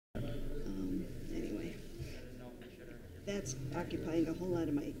That's occupying a whole lot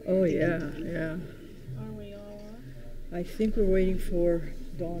of my Oh, yeah, time. yeah. Are we all on? I think we're waiting for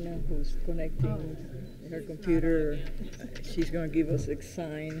Donna, who's connecting her computer. She's going to give us a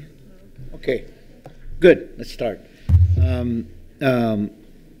sign. Okay, good. Let's start. So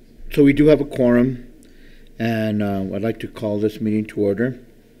we do have a quorum, and I'd like to call this meeting to order.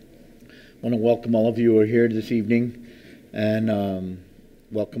 I want to welcome all of you who are here this evening, and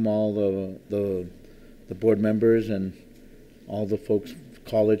welcome all the board members and all the folks,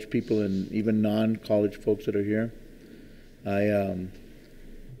 college people, and even non-college folks that are here. I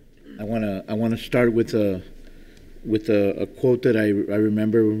want to start with a quote that I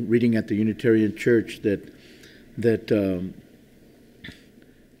remember reading at the Unitarian Church that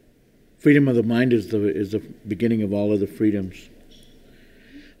freedom of the mind is the beginning of all of the freedoms.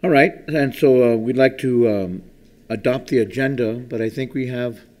 All right, and so we'd like to adopt the agenda, but I think we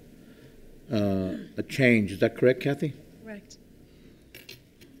have a change. Is that correct, Kathy? Correct.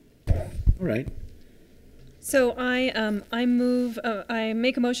 All right. So I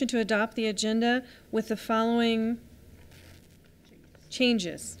make a motion to adopt the agenda with the following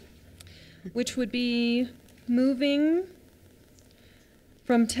changes, which would be moving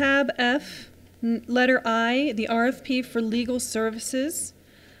from tab F, letter I, the RFP for legal services,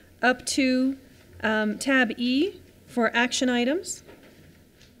 up to tab E for action items.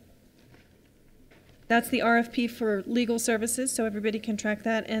 That's the RFP for legal services, so everybody can track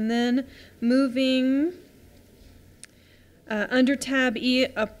that. And then moving under tab E,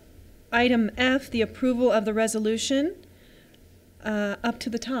 item F, the approval of the resolution, up to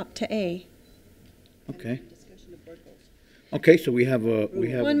the top, to A. Okay. Okay, so we have a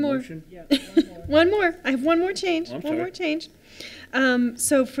One more. motion. Yeah, One more. I have one more change. Oh, I'm One more sorry. change.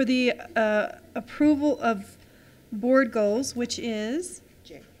 So for the approval of board goals, which is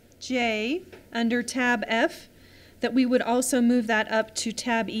J, under tab F, that we would also move that up to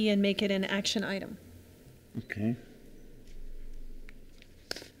tab E and make it an action item. Okay.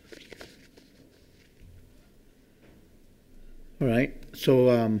 All right.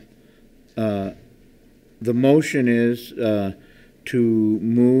 So the motion is to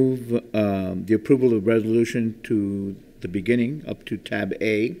move the approval of resolution to the beginning up to tab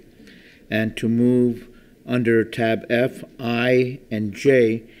A, and to move under tab F, I, and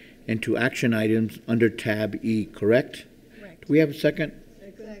J into action items under tab E, correct? Correct. Do we have a second?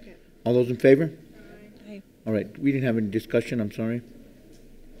 Second. All those in favor? Aye. All right, we didn't have any discussion, I'm sorry.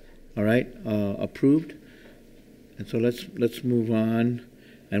 All right, approved. And so let's move on,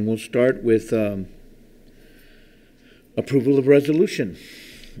 and we'll start with approval of resolution.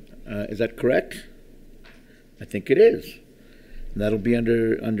 Is that correct? I think it is. And that'll be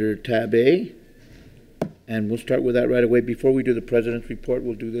under tab A. And we'll start with that right away. Before we do the president's report,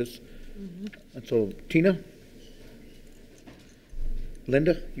 we'll do this. And so, Tina?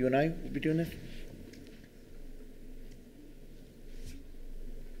 Linda, you and I will be doing this?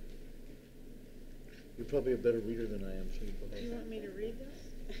 You're probably a better reader than I am, so you go ahead. You want me to read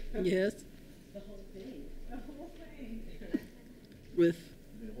this? yes, The whole thing. The whole thing. with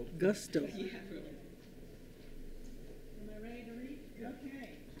gusto. Am I ready to read?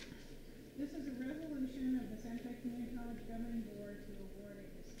 Okay. This is a resolution of the Santa Fe Community College Governing Board to award a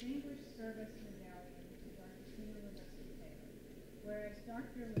Distinguished Service Medallion to Dr. Tina Ledusky Taylor. Whereas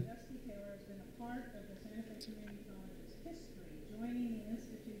Dr. Ledusky Taylor has been a part of the Santa Fe Community College's history, joining the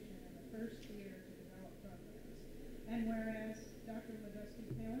institution in the first year to develop programs. And whereas Dr. Ledusky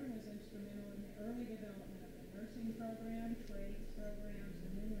Taylor was instrumental in the early development of the nursing program, trades programs,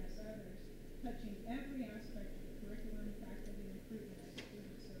 and numerous others, touching every aspect of the curriculum, faculty recruitment, and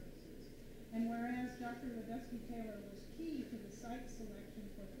student services. And whereas Dr. Ledusky Taylor was key to the site selection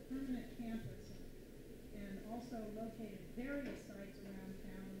for the permanent campus and also located various sites around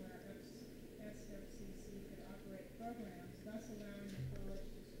town where SFCC could operate programs, thus allowing the college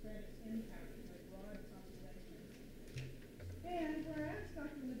to spread its impact to a broad population. And whereas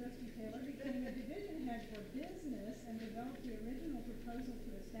Dr. Ledusky Taylor became the division head for business and developed the original proposal to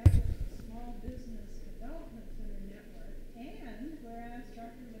establish a small business development center network, and whereas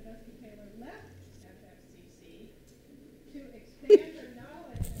Dr. Ledusky Taylor left FFCC to expand her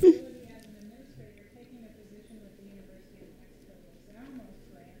knowledge and ability as an administrator, taking a position with the University of Mexico Los Alamos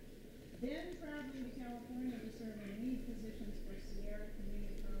branch, then traveling to California to serve in lead positions for Sierra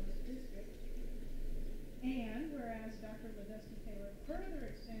Community College District. And whereas Dr. Ledusky Taylor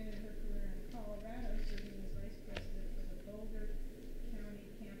further expanded her career in Colorado, serving as vice president for the Boulder County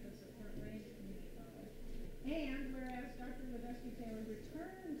campus of Front Range Community College. And whereas Dr. Ledusky Taylor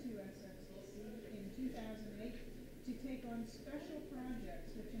returned to SFCC in 2008 to take on special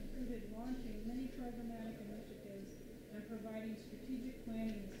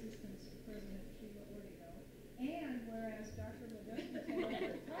Dr. Ledesma Taylor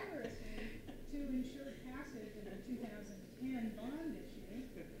worked tirelessly to ensure passage of the 2010 bond issue,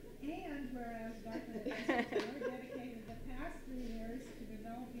 and whereas Dr. Ledesma Taylor dedicated the past 3 years to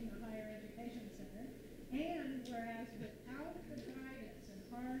developing the Higher Education Center, and whereas without the guidance and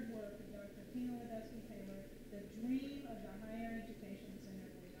hard work of Dr. Tina Ledesma Taylor, the dream of the Higher Education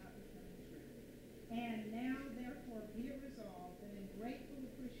Center would not be coming true. And now, therefore, be it resolved that in grateful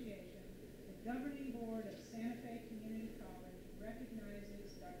appreciation, the governing board of Santa Fe Community College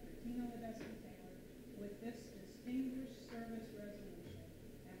recognizes Dr. Tina Ledesma Taylor with this distinguished service resolution,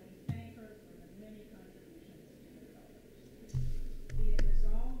 and we thank her for the many contributions to the college. Be it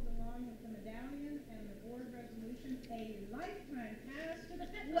resolved along with the medallion and the board resolution, a lifetime pass to the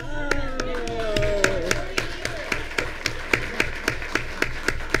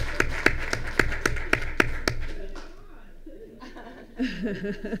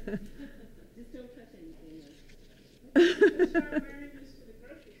Just don't touch anything. Start wearing this to the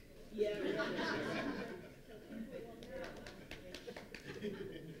grocery store. Yeah.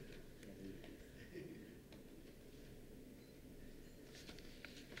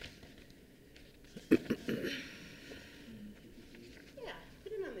 Yeah,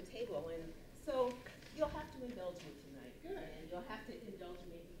 put it on the table, and so you'll have to indulge me tonight. Good. And you'll have to indulge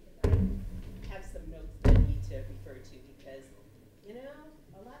me because I have some notes that I need to refer to because, you know,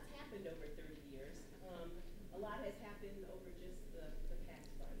 a lot's happened over 30 years. A lot has happened over just the past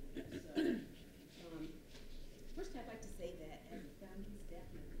 5 years. So, first I'd like to say that as a founding staff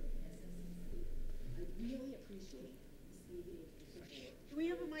member of SFCC, I really appreciate receiving the support. Do we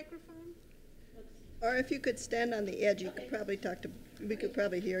have a microphone? Or if you could stand on the edge, you could probably talk to, we could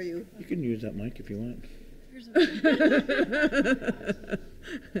probably hear you. You can use that mic if you want.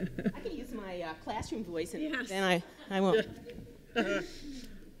 I can use my classroom voice, and Yes. then I won't. And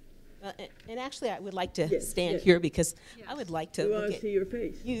actually, I would like to Yes, stand yes. here because I would like to We want look to at see your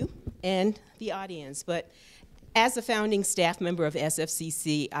face. you and the audience. But as a founding staff member of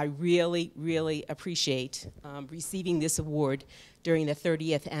SFCC, I really, really appreciate receiving this award during the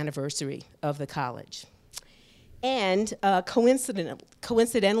 30th anniversary of the college. And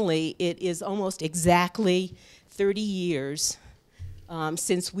coincidentally, it is almost exactly 30 years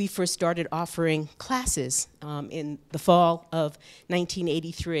since we first started offering classes in the fall of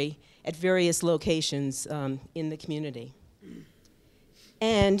 1983 at various locations in the community.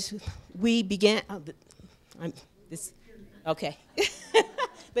 And we began, okay.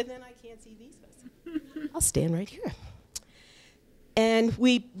 But then I can't see these guys. I'll stand right here. And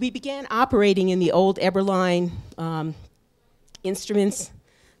we began operating in the old Eberline Instruments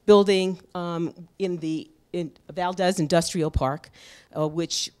building in Valdez Industrial Park,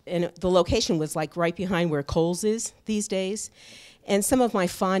 and the location was like right behind where Kohl's is these days. And some of my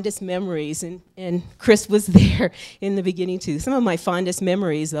fondest memories, and Chris was there in the beginning too, some of my fondest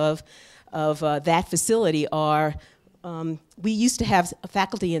memories of that facility are we used to have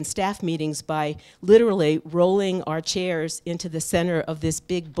faculty and staff meetings by literally rolling our chairs into the center of this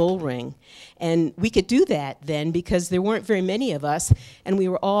big bull ring. And we could do that then because there weren't very many of us, and we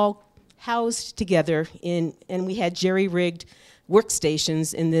were all housed together and we had jerry-rigged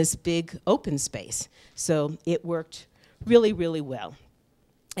workstations in this big open space. So it worked really, really well.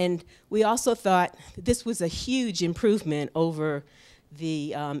 And we also thought this was a huge improvement over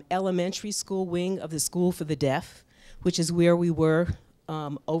the elementary school wing of the School for the Deaf, which is where we were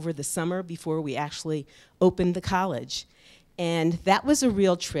over the summer before we actually opened the college. And that was a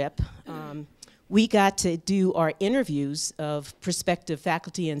real trip. We got to do our interviews of prospective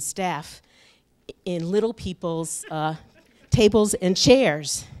faculty and staff in little people's tables and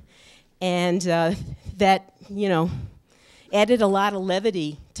chairs. And that, you know, added a lot of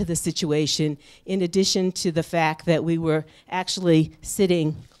levity to the situation, in addition to the fact that we were actually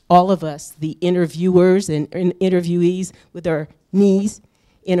sitting, all of us, the interviewers and interviewees, with our knees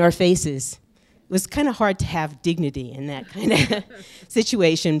in our faces. It was kind of hard to have dignity in that kind of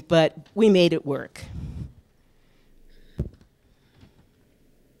situation, but we made it work.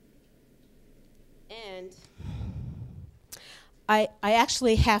 And I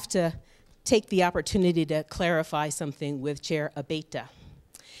actually have to take the opportunity to clarify something with Chair Abeyta.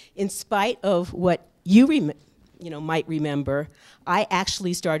 In spite of what you might remember, I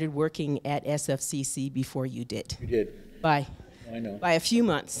actually started working at SFCC before you did. You did. By I know. a few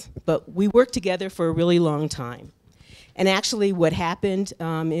months, but we worked together for a really long time. And actually what happened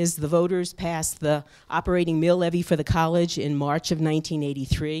is the voters passed the operating mill levy for the college in March of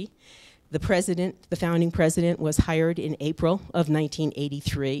 1983. The president, the founding president, was hired in April of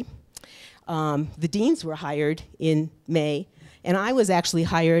 1983. The deans were hired in May, and I was actually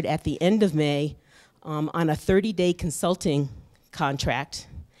hired at the end of May on a 30-day consulting contract.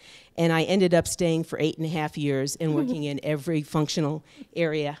 And I ended up staying for 8.5 years and working in every functional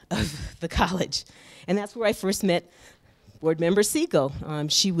area of the college. And that's where I first met Board Member Siegel.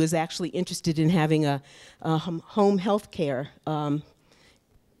 She was actually interested in having a home health care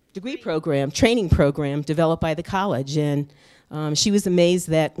degree program, training program developed by the college. And she was amazed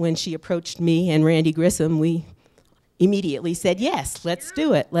that when she approached me and Randy Grissom, we immediately said, yes, let's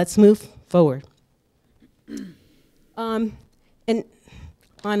do it. Let's move forward. And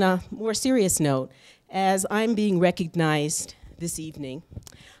on a more serious note, as I'm being recognized this evening,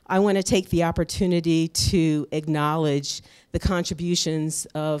 I want to take the opportunity to acknowledge the contributions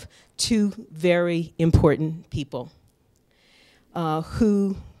of two very important people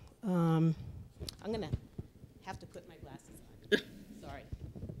who, I'm going to have to put my glasses on.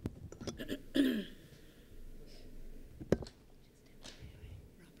 Sorry.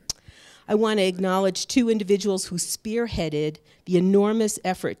 I want to acknowledge two individuals who spearheaded the enormous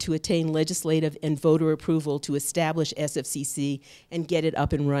effort to attain legislative and voter approval to establish SFCC and get it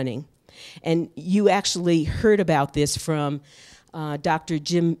up and running. And you actually heard about this from Dr.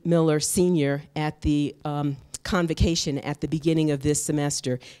 Jim Miller Sr. at the convocation at the beginning of this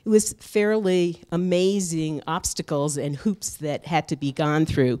semester. It was fairly amazing obstacles and hoops that had to be gone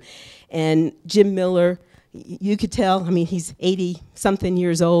through. And Jim Miller, you could tell, I mean, he's 80-something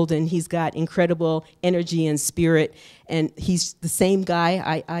years old, and he's got incredible energy and spirit, and he's the same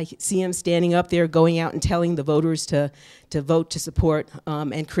guy. I see him standing up there going out and telling the voters to vote to support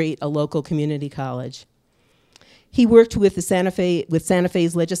and create a local community college. He worked with the Santa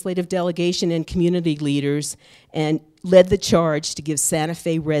Fe's legislative delegation and community leaders and led the charge to give Santa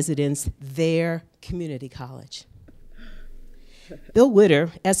Fe residents their community college. Bill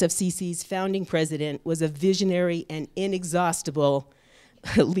Witter, SFCC's founding president, was a visionary and inexhaustible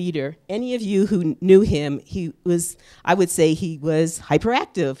leader. Any of you who knew him, he was, I would say he was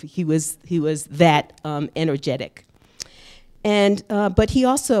hyperactive. He was that energetic. And, but he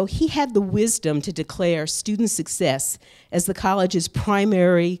had the wisdom to declare student success as the college's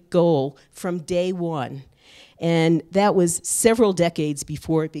primary goal from day one. And that was several decades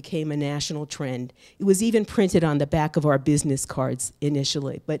before it became a national trend. It was even printed on the back of our business cards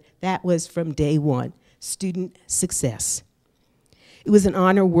initially, but that was from day one, student success. It was an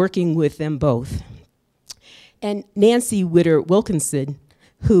honor working with them both. And Nancy Witter Wilkinson,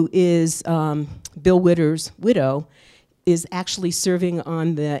 who is Bill Witter's widow, is actually serving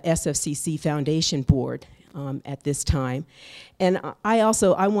on the SFCC Foundation Board at this time. And I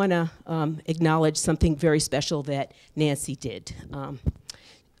want to acknowledge something very special that Nancy did.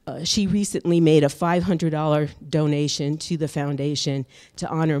 She recently made a $500 donation to the foundation to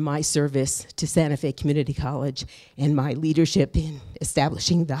honor my service to Santa Fe Community College and my leadership in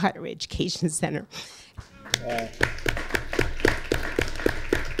establishing the Higher Education Center.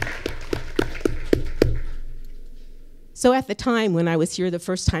 So at the time when I was here the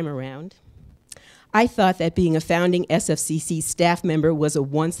first time around, I thought that being a founding SFCC staff member was a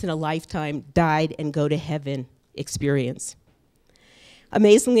once-in-a-lifetime, died-and-go-to-heaven experience.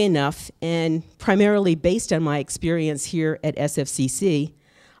 Amazingly enough, and primarily based on my experience here at SFCC,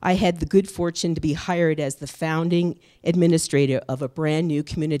 I had the good fortune to be hired as the founding administrator of a brand new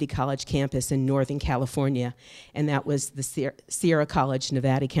community college campus in Northern California, and that was the Sierra College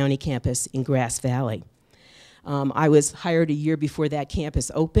Nevada County campus in Grass Valley. I was hired a year before that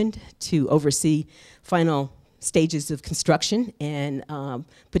campus opened to oversee final stages of construction and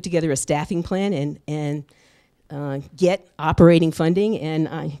put together a staffing plan and get operating funding.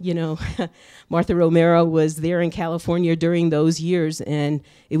 And, you know, Martha Romero was there in California during those years, and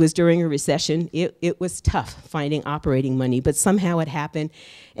it was during a recession. It was tough finding operating money, but somehow it happened.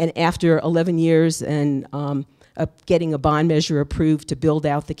 And after 11 years and getting a bond measure approved to build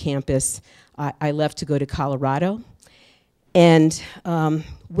out the campus, I left to go to Colorado. And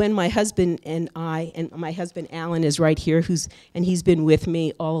when my husband and my husband Alan is right here, he's been with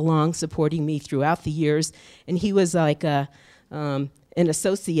me all along, supporting me throughout the years, and he was like an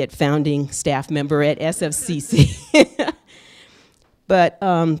associate founding staff member at SFCC. But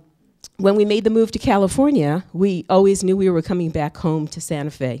when we made the move to California, we always knew we were coming back home to Santa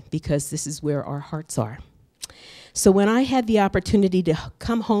Fe because this is where our hearts are. So when I had the opportunity to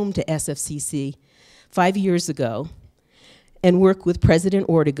come home to SFCC 5 years ago and work with President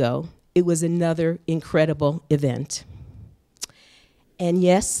Ortego, it was another incredible event. And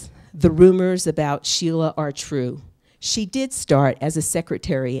yes, the rumors about Sheila are true. She did start as a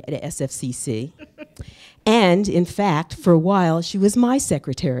secretary at SFCC. And in fact, for a while, she was my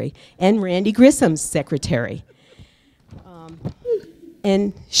secretary and Randy Grissom's secretary.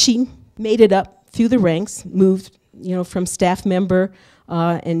 And she made it up through the ranks, moved, from staff member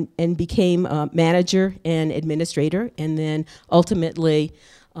and became manager and administrator, and then ultimately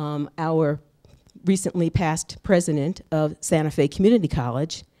our recently passed president of Santa Fe Community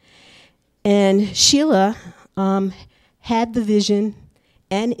College. And Sheila had the vision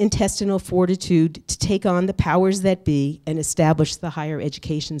and intestinal fortitude to take on the powers that be and establish the Higher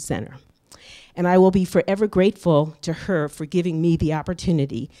Education Center. And I will be forever grateful to her for giving me the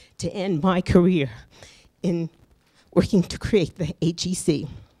opportunity to end my career in working to create the HEC.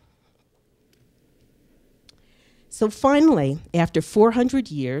 So finally, after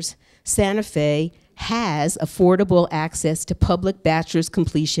 400 years, Santa Fe has affordable access to public bachelor's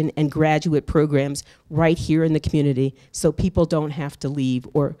completion and graduate programs right here in the community, so people don't have to leave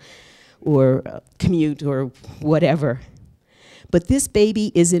or commute or whatever. But this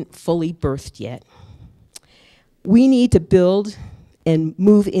baby isn't fully birthed yet. We need to build and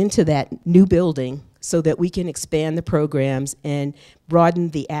move into that new building so that we can expand the programs and broaden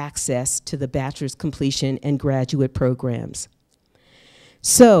the access to the bachelor's completion and graduate programs.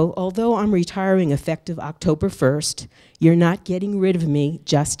 So, although I'm retiring effective October 1st, you're not getting rid of me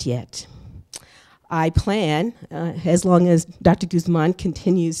just yet. I plan, as long as Dr. Guzman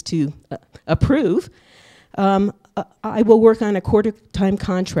continues to approve, I will work on a quarter-time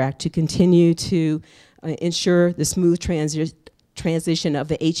contract to continue to ensure the smooth transition of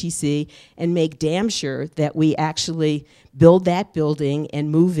the HEC and make damn sure that we actually build that building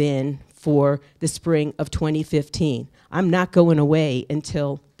and move in for the spring of 2015. I'm not going away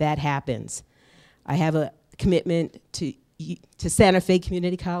until that happens. I have a commitment to Santa Fe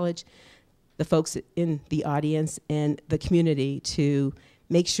Community College, the folks in the audience, and the community to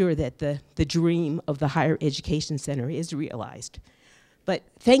make sure that the dream of the Higher Education Center is realized. But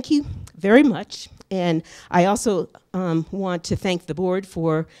thank you very much. And I also want to thank the board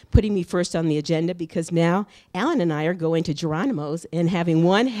for putting me first on the agenda, because now Alan and I are going to Geronimo's and having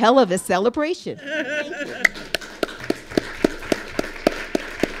one hell of a celebration. Thank you.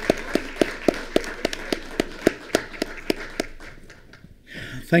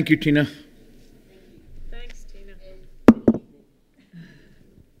 Thank you, Tina. Thanks, Tina.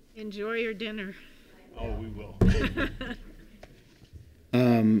 Enjoy your dinner. Oh, we will.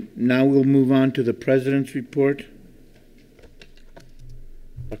 Now we'll move on to the President's report.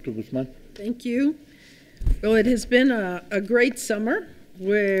 Dr. Guzman. Thank you. Well, it has been a great summer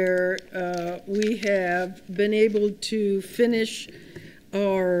where we have been able to finish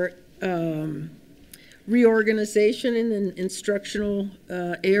our reorganization in the instructional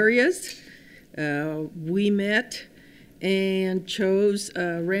areas. We met and chose,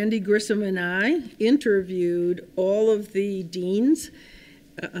 Randy Grissom and I interviewed all of the deans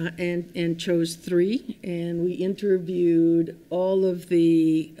and chose 3, and we interviewed all of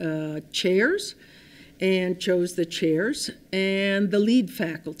the chairs and chose the chairs and the lead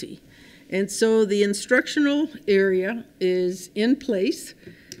faculty. And so the instructional area is in place.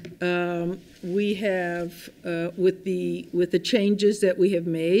 We have, with the changes that we have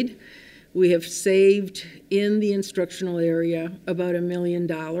made, we have saved in the instructional area about $1 million.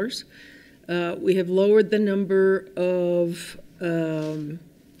 We have lowered the number of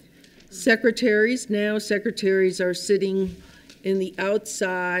secretaries. Now secretaries are sitting in the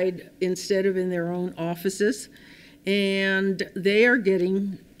outside instead of in their own offices, and they are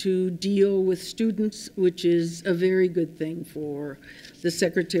getting to deal with students, which is a very good thing for the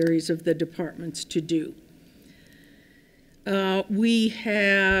secretaries of the departments to do. We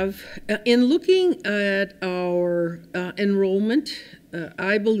have, in looking at our enrollment,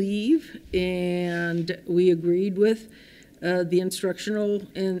 I believe, and we agreed with the instructional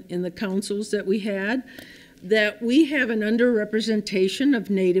in the councils that we had, that we have an underrepresentation of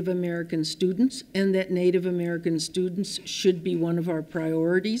Native American students, and that Native American students should be one of our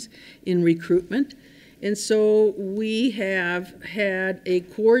priorities in recruitment. And so we have had a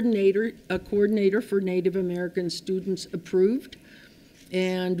coordinator for Native American students approved,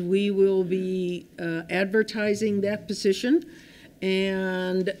 and we will be advertising that position.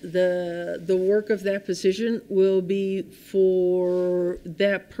 And the work of that position will be for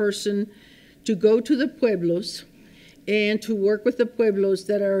that person to go to the pueblos and to work with the pueblos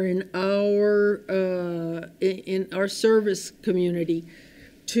that are in our service community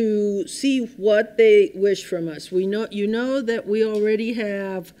to see what they wish from us. We know, you know, that we already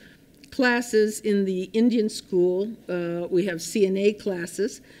have classes in the Indian school. We have CNA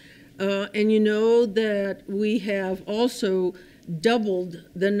classes, and you know that we have also doubled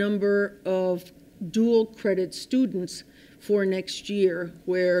the number of dual credit students for next year,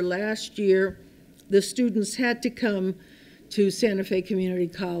 where last year the students had to come to Santa Fe Community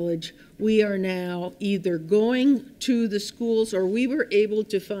College, we are now either going to the schools, or we were able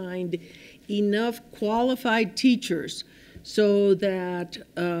to find enough qualified teachers so that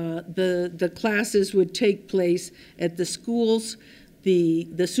the classes would take place at the schools.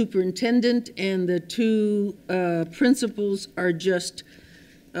 The superintendent and the two principals are just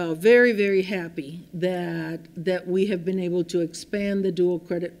very, very happy that we have been able to expand the dual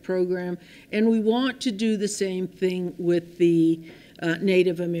credit program, and we want to do the same thing with the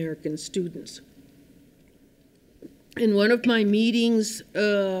Native American students. In one of my meetings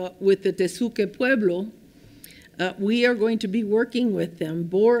with the Tesuque Pueblo, we are going to be working with them.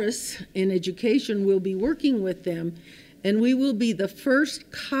 Boris in education will be working with them, and we will be the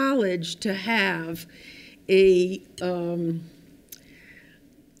first college to have a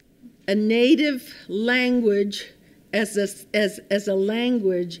native language as a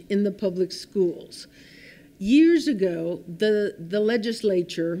language in the public schools. Years ago, the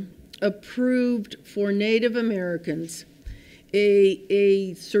legislature approved for Native Americans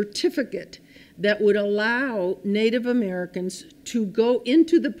a certificate that would allow Native Americans to go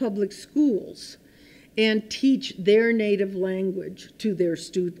into the public schools and teach their native language to their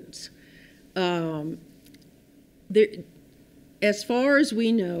students. As far as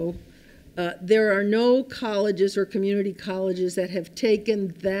we know, there are no colleges or community colleges that have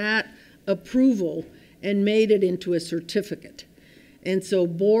taken that approval and made it into a certificate. And so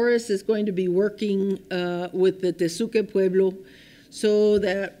Boris is going to be working with the Tesuque Pueblo so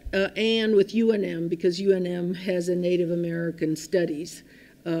that, and with UNM, because UNM has a Native American studies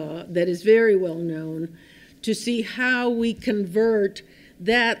that is very well known, to see how we convert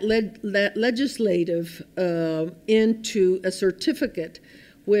that legislative into a certificate,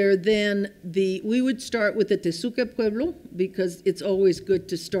 where then we would start with the Tesuque Pueblo, because it's always good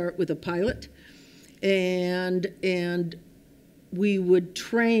to start with a pilot, and we would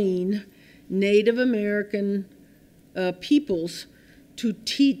train Native American peoples to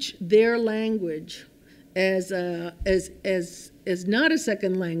teach their language as not a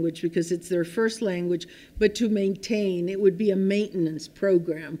second language, because it's their first language, but to maintain. It would be a maintenance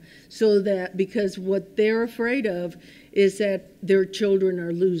program, so that, because what they're afraid of is that their children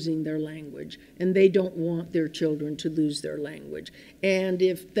are losing their language, and they don't want their children to lose their language. And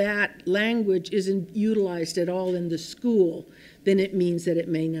if that language isn't utilized at all in the school, then it means that it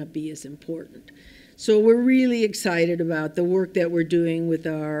may not be as important. So we're really excited about the work that we're doing with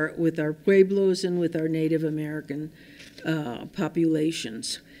our pueblos and with our Native American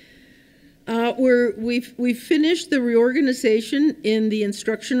populations. We've finished the reorganization in the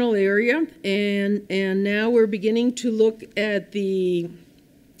instructional area, and now we're beginning to look at the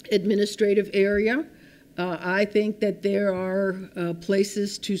administrative area. I think that there are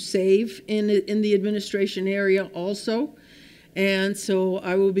places to save in the administration area also. And so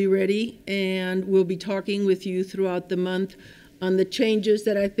I will be ready, and we'll be talking with you throughout the month on the changes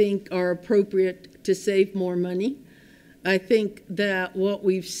that I think are appropriate to save more money. I think that what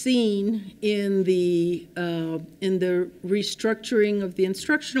we've seen in the restructuring of the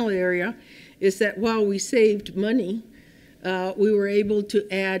instructional area is that while we saved money, we were able to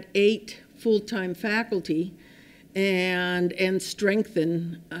add 8 full-time faculty and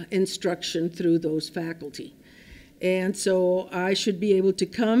strengthen instruction through those faculty. And so I should be able to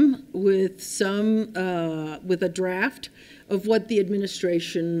come with with a draft of what the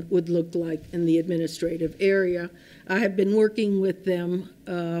administration would look like in the administrative area. I have been working with them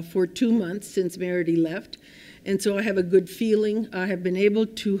for 2 months since Merity left, and so I have a good feeling. I have been able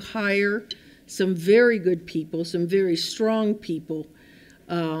to hire some very good people, some very strong people,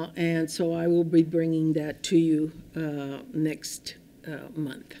 and so I will be bringing that to you next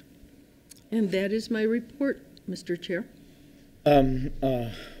month. And that is my report, Mr. Chair.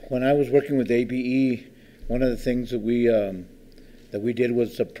 When I was working with ABE, one of the things that we did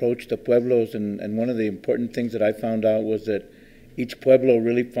was approach the pueblos, and one of the important things that I found out was that each pueblo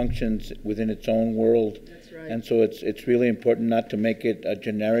really functions within its own world. That's right. And so it's really important not to make it a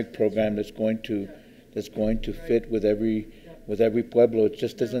generic program that's going to fit with every pueblo. It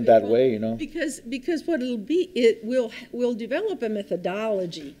just isn't that way, you know. Because what it'll be, we'll develop a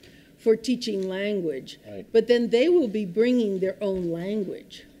methodology for teaching language, Right. But then they will be bringing their own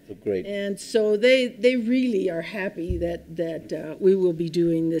language. Great. And so they really are happy that we will be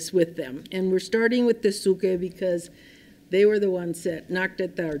doing this with them. And we're starting with Tesuque because they were the ones that knocked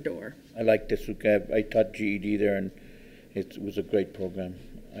at our door. I like Tesuque. I taught GED there, and it was a great program.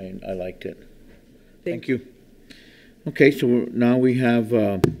 I liked it. Thank you. Okay, so now we have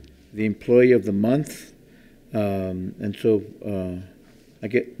the Employee of the Month. And so I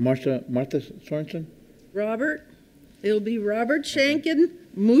get Martha Sorensen? Robert? It'll be Robert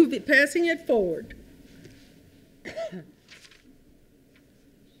Shankin passing it forward.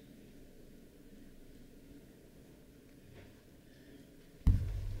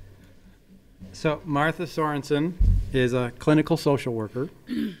 So Martha Sorensen is a clinical social worker,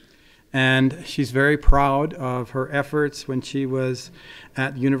 and she's very proud of her efforts when she was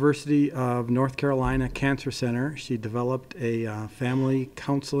at the University of North Carolina Cancer Center. She developed a family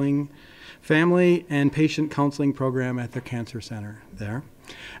and patient counseling program at the Cancer Center there.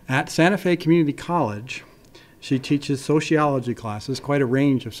 At Santa Fe Community College, she teaches sociology classes, quite a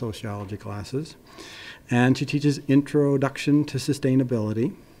range of sociology classes, and she teaches Introduction to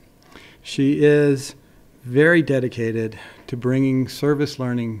Sustainability. She is very dedicated to bringing service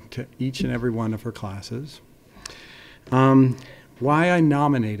learning to each and every one of her classes. Why I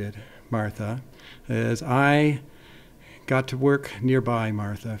nominated Martha is I got to work nearby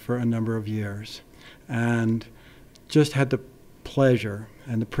Martha for a number of years and just had the pleasure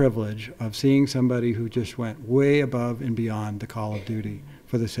and the privilege of seeing somebody who just went way above and beyond the call of duty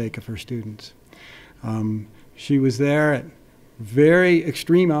for the sake of her students. She was there at very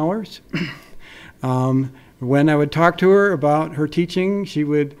extreme hours. When I would talk to her about her teaching, she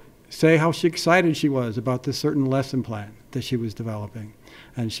would say how excited she was about this certain lesson plan that she was developing.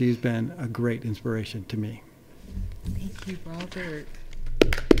 And she's been a great inspiration to me. Thank you, Robert.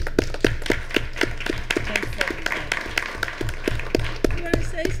 You want to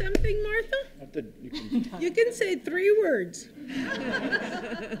say something, Martha? You can say 3 words.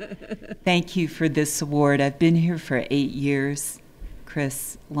 Thank you for this award. I've been here for 8 years.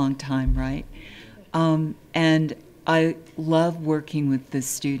 Chris, long time, right? And I love working with the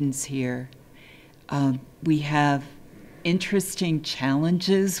students here. We have interesting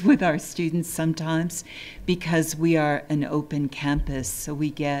challenges with our students sometimes because we are an open campus, so we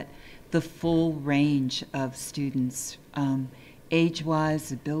get the full range of students,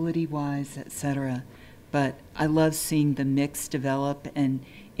 age-wise, ability-wise, etc. But I love seeing the mix develop and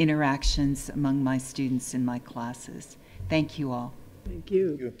interactions among my students in my classes. Thank you all. Thank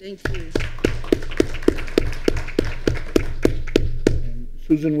you. Thank you.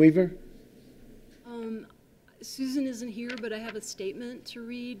 Susan Weaver? Susan isn't here, but I have a statement to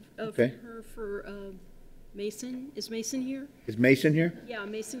read Okay. from her for Mason. Is Mason here? Is Mason here? Yeah,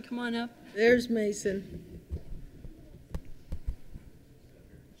 Mason, come on up. There's Mason.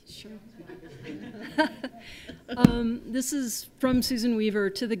 Sure. This is from Susan Weaver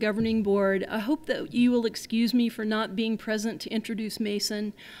to the governing board. I hope that you will excuse me for not being present to introduce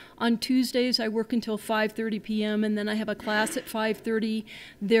Mason. On Tuesdays, I work until 5:30 p.m. and then I have a class at 5:30.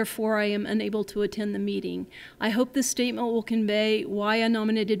 Therefore, I am unable to attend the meeting. I hope this statement will convey why I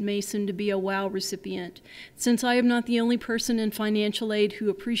nominated Mason to be a WOW recipient. Since I am not the only person in financial aid who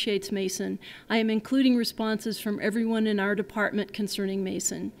appreciates Mason, I am including responses from everyone in our department concerning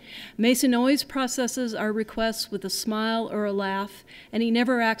Mason. Mason always processes our requests with a smile or a laugh, and he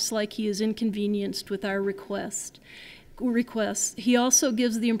never acts like he is inconvenienced with our requests. He also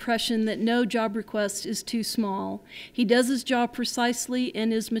gives the impression that no job request is too small. He does his job precisely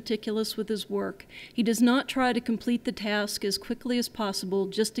and is meticulous with his work. He does not try to complete the task as quickly as possible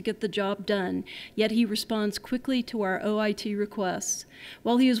just to get the job done, yet he responds quickly to our OIT requests.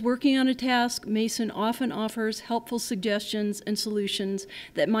 While he is working on a task, Mason often offers helpful suggestions and solutions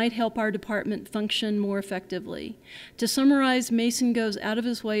that might help our department function more effectively. To summarize, Mason goes out of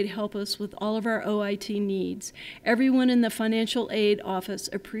his way to help us with all of our OIT needs. Everyone in the financial aid office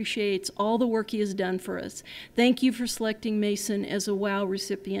appreciates all the work he has done for us. Thank you for selecting Mason as a WOW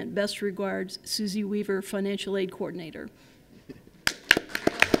recipient. Best regards, Susie Weaver, Financial Aid Coordinator.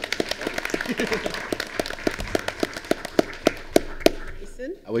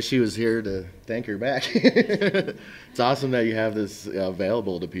 I wish she was here to thank her back. It's awesome that you have this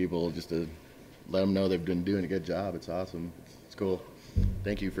available to people just to let them know they've been doing a good job. It's awesome. It's cool.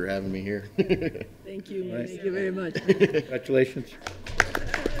 Thank you for having me here. Thank you. Thank you very much. Congratulations.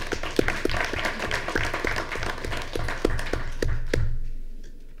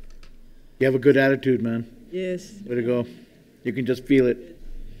 You have a good attitude, man. Yes. Way to go. You can just feel it.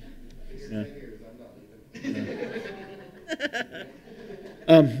 Yeah.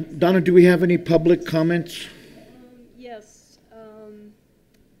 Donna, do we have any public comments? Yes.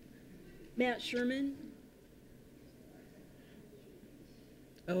 Matt Sherman.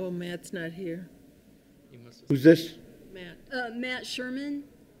 Oh, Matt's not here. Who's this? Matt. Matt Sherman.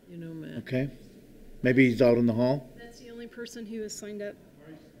 You know Matt. Okay. Maybe he's out in the hall. That's the only person who has signed up.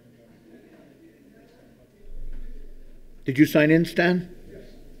 Did you sign in, Stan? Yes.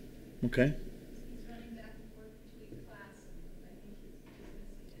 Okay.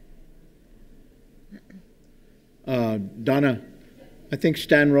 Donna, I think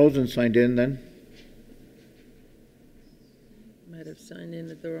Stan Rosen signed in then. Might have signed in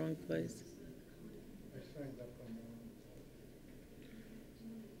at the wrong place.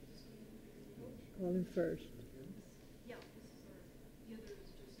 Call him first.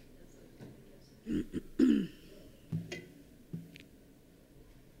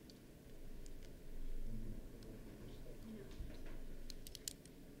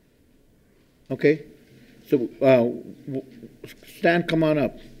 Okay, so Stan, come on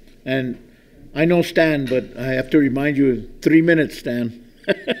up. And I know Stan, but I have to remind you, 3 minutes, Stan.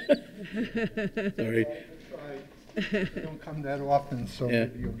 Sorry. I don't come that often, so Yeah.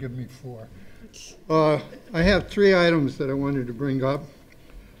 maybe you'll give me 4. I have 3 items that I wanted to bring up.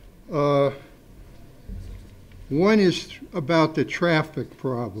 One is about the traffic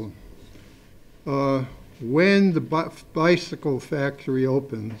problem. When the bicycle factory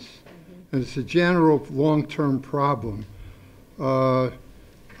opens, and it's a general long-term problem,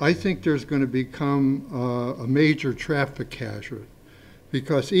 I think there's going to become a major traffic hazard.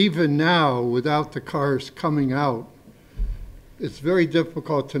 Because even now, without the cars coming out, it's very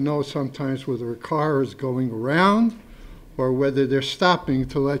difficult to know sometimes whether a car is going around or whether they're stopping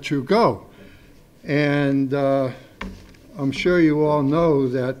to let you go. And I'm sure you all know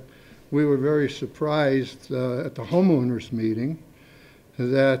that we were very surprised at the homeowners meeting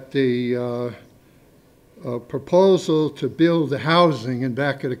that the proposal to build the housing in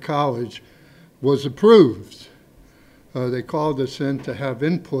back of the college was approved. They called us in to have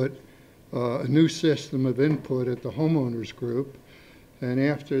input, a new system of input at the homeowners group. And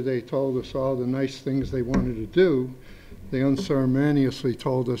after they told us all the nice things they wanted to do, they unceremoniously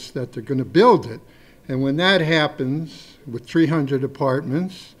told us that they're going to build it. And when that happens, with 300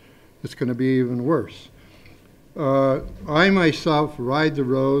 apartments, it's going to be even worse. I myself ride the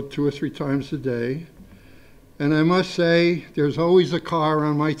road 2 or 3 times a day, and I must say there's always a car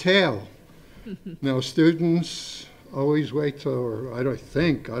on my tail. Now, students always wait till, or I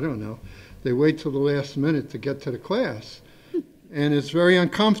don't know, they wait till the last minute to get to the class. And it's very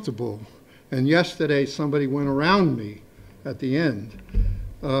uncomfortable. And yesterday somebody went around me at the end.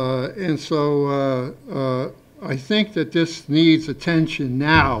 And so I think that this needs attention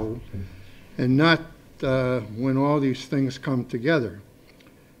now and not when all these things come together.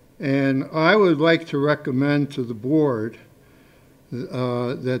 And I would like to recommend to the board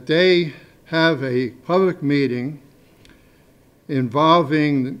that they have a public meeting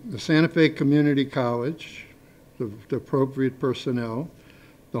involving the Santa Fe Community College, the appropriate personnel,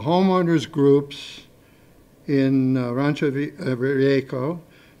 the homeowners groups in Rancho Viejo,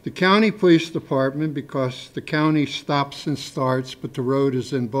 the county police department, because the county stops and starts, but the road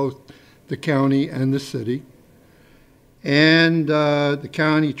is in both the county and the city, and the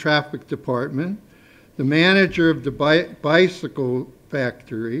county traffic department, the manager of the bicycle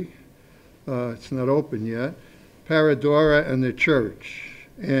factory, it's not open yet, Paradora, and the church,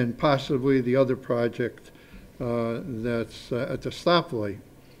 and possibly the other project that's at the stoplight.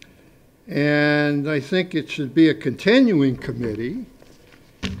 And I think it should be a continuing committee,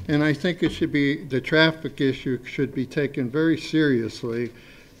 and I think it should be, the traffic issue should be taken very seriously,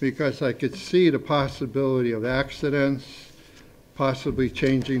 because I could see the possibility of accidents, possibly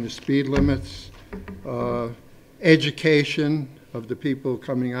changing the speed limits, education of the people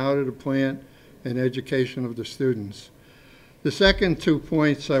coming out of the plant, and education of the students. The second 2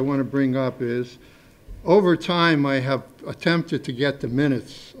 points I want to bring up is, over time I have attempted to get the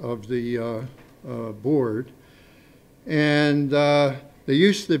minutes of the board, and they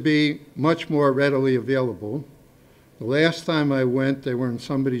used to be much more readily available. The last time I went, they were in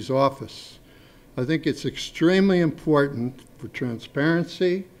somebody's office. I think it's extremely important for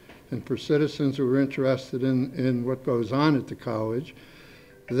transparency and for citizens who are interested in what goes on at the college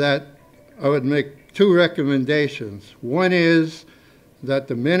that I would make 2 recommendations. One is that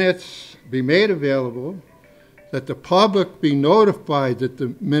the minutes be made available, that the public be notified that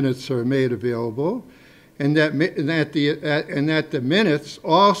the minutes are made available, and that the minutes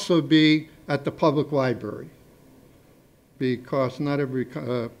also be at the public library. Because not every,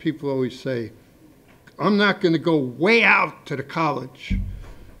 people always say, I'm not going to go way out to the college.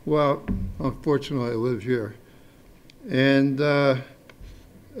 Well, unfortunately, I live here. And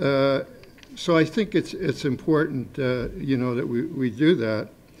so I think it's important, you know, that we do that,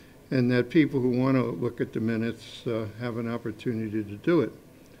 and that people who want to look at the minutes have an opportunity to do it.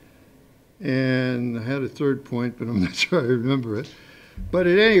 And I had a third point, but I'm not sure I remember it. But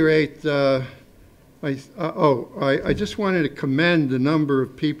at any rate, I just wanted to commend the number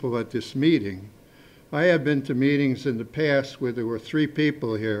of people at this meeting. I have been to meetings in the past where there were 3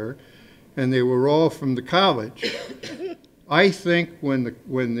 people here, and they were all from the college. I think when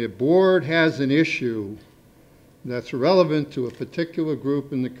the board has an issue that's relevant to a particular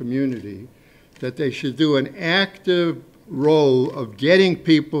group in the community, that they should do an active role of getting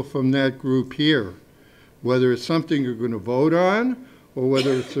people from that group here, whether it's something you're going to vote on or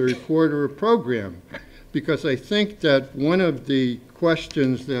whether it's a report or a program. Because I think that one of the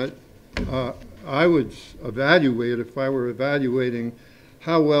questions that I would evaluate if I were evaluating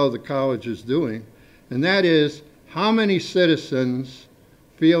how well the college is doing, and that is how many citizens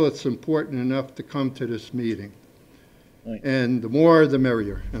feel it's important enough to come to this meeting. Right. And the more, the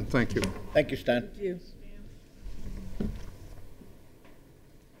merrier. And thank you. Thank you, Stan. Thank you.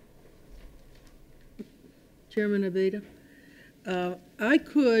 Chairman Abeda, I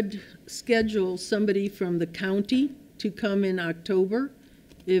could schedule somebody from the county to come in October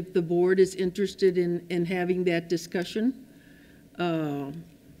if the board is interested in having that discussion. And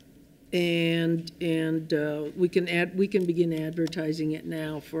we can begin advertising it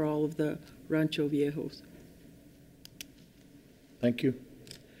now for all of the Rancho Viejos. Thank you.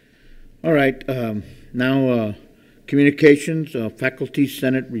 All right, now communications, Faculty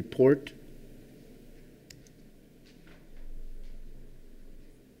Senate report.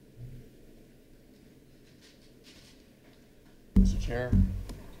 Mr. Chair,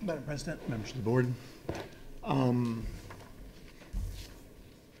 Madam President, members of the board.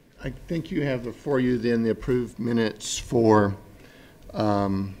 I think you have before you then the approved minutes for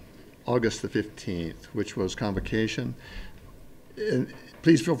August the 15th, which was convocation. And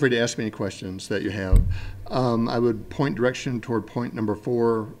please feel free to ask me any questions that you have. I would point direction toward point number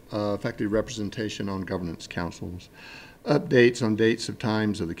 4, faculty representation on governance councils. Updates on dates of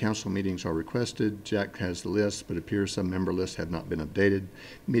times of the council meetings are requested. Jack has the list, but it appears some member lists have not been updated.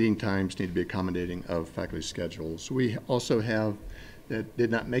 Meeting times need to be accommodating of faculty schedules. We also have, that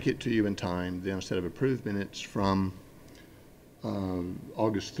did not make it to you in time, the set of approved minutes from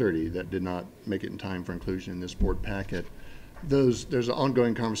August 30 that did not make it in time for inclusion in this board packet. There's an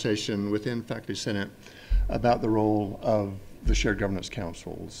ongoing conversation within Faculty Senate about the role of the shared governance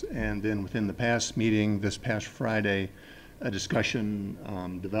councils. And then within the past meeting, this past Friday, a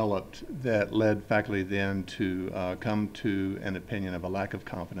discussion developed that led faculty then to come to an opinion of a lack of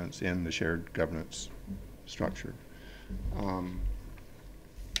confidence in the shared governance structure.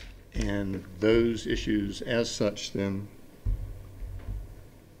 And those issues as such then,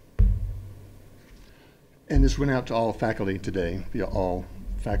 and this went out to all faculty today, via all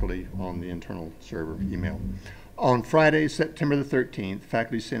faculty on the internal server email. On Friday, September the 13th,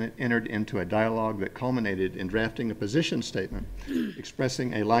 Faculty Senate entered into a dialogue that culminated in drafting a position statement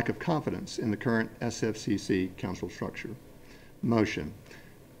expressing a lack of confidence in the current SFCC council structure. Motion.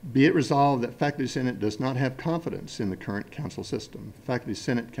 Be it resolved that Faculty Senate does not have confidence in the current council system. Faculty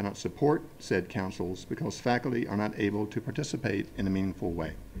Senate cannot support said councils because faculty are not able to participate in a meaningful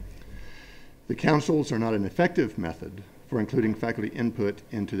way. The councils are not an effective method for including faculty input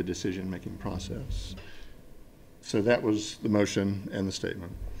into the decision-making process. So that was the motion and the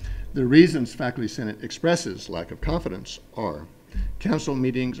statement. The reasons Faculty Senate expresses lack of confidence are: council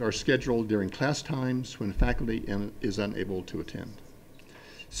meetings are scheduled during class times when faculty is unable to attend.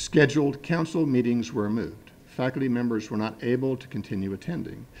 Scheduled council meetings were moved. Faculty members were not able to continue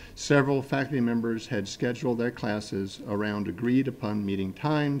attending. Several faculty members had scheduled their classes around agreed upon meeting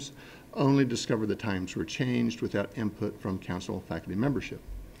times, only discovered the times were changed without input from council faculty membership.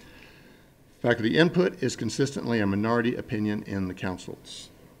 Faculty input is consistently a minority opinion in the councils.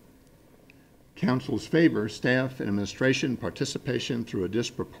 Councils favor staff and administration participation through a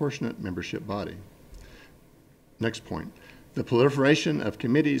disproportionate membership body. Next point. The proliferation of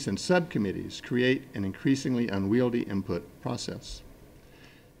committees and subcommittees create an increasingly unwieldy input process.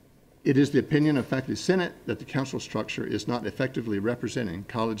 It is the opinion of Faculty Senate that the council structure is not effectively representing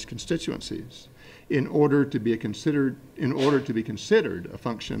college constituencies in order to be considered a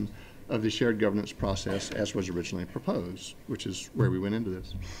function of the shared governance process as was originally proposed, which is where we went into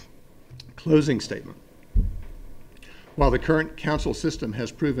this. Closing statement. While the current council system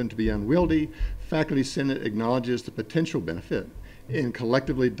has proven to be unwieldy, Faculty Senate acknowledges the potential benefit in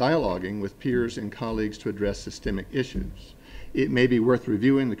collectively dialoguing with peers and colleagues to address systemic issues. It may be worth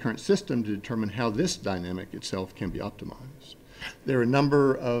reviewing the current system to determine how this dynamic itself can be optimized. There are a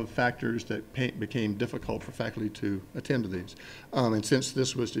number of factors that became difficult for faculty to attend to these. And since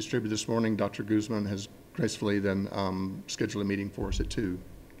this was distributed this morning, Dr. Guzman has gracefully then scheduled a meeting for us at 2.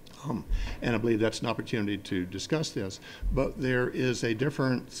 And I believe that's an opportunity to discuss this. But there is a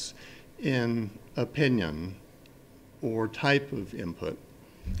difference in opinion or type of input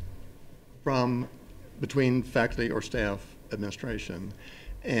between faculty or staff administration.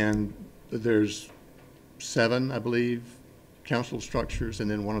 And there's 7, I believe, council structures, and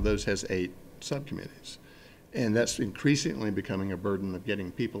then one of those has 8 subcommittees. And that's increasingly becoming a burden of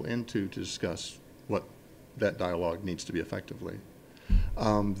getting people into to discuss what that dialogue needs to be effectively.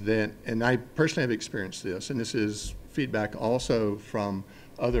 And I personally have experienced this, and this is feedback also from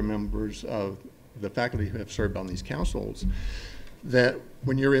other members of the faculty who have served on these councils, that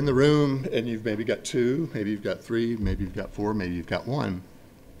when you're in the room and you've maybe got 2, maybe you've got 3, maybe you've got 4, maybe you've got 1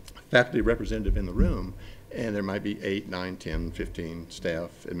 faculty representative in the room, and there might be 8, 9, 10, 15 staff,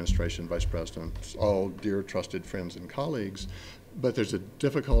 administration, vice presidents, all dear, trusted friends and colleagues, but there's a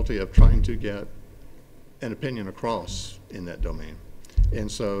difficulty of trying to get an opinion across in that domain.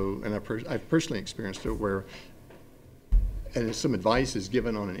 And so, and I've personally experienced it where some advice is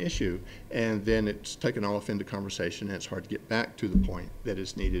given on an issue, and then it's taken off into conversation, and it's hard to get back to the point that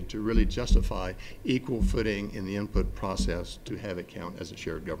is needed to really justify equal footing in the input process to have it count as a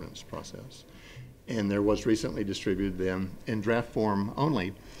shared governance process. And there was recently distributed then, in draft form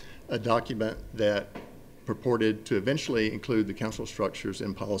only, a document that purported to eventually include the council structures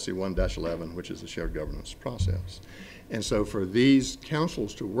in Policy 1-11, which is the shared governance process. And so for these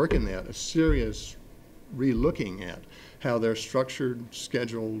councils to work in that, a serious re-looking at how they're structured,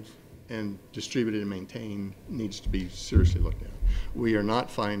 scheduled, and distributed and maintained needs to be seriously looked at. We are not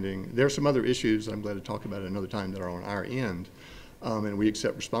finding, there are some other issues I'm glad to talk about at another time that are on our end, and we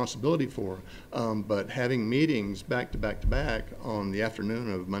accept responsibility for, but having meetings back to back to back on the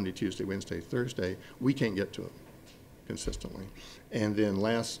afternoon of Monday, Tuesday, Wednesday, Thursday, we can't get to it consistently. And then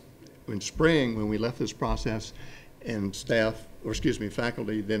in spring, when we left this process and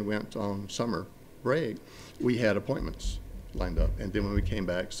faculty then went on summer break, we had appointments lined up. And then when we came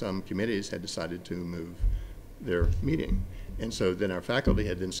back, some committees had decided to move their meeting. And so then our faculty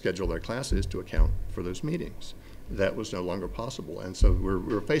had then scheduled their classes to account for those meetings. That was no longer possible. And so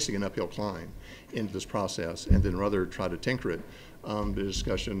we're facing an uphill climb into this process, and then rather try to tinker it. The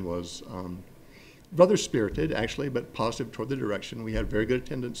discussion was rather spirited, actually, but positive toward the direction. We had very good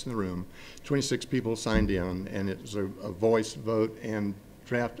attendance in the room. 26 people signed in, and it was a voice vote and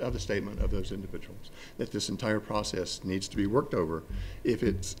draft of the statement of those individuals that this entire process needs to be worked over if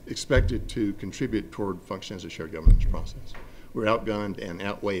it's expected to contribute toward function as a shared governance process. We're outgunned and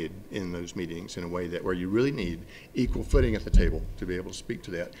outweighed in those meetings in a way that where you really need equal footing at the table to be able to speak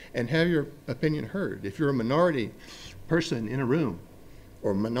to that and have your opinion heard. If you're a minority person in a room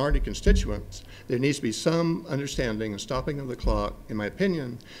or minority constituents, there needs to be some understanding and stopping of the clock, in my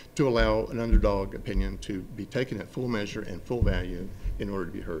opinion, to allow an underdog opinion to be taken at full measure and full value in order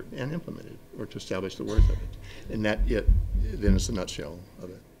to be heard and implemented, or to establish the worth of it. And that then is the nutshell of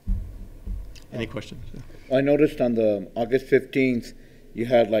it. Any questions? Yeah. I noticed on the August 15th, you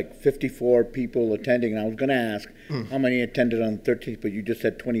had like 54 people attending, and I was going to ask how many attended on the 13th, but you just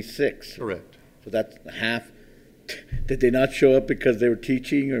said 26. Correct. So that's half. Did they not show up because they were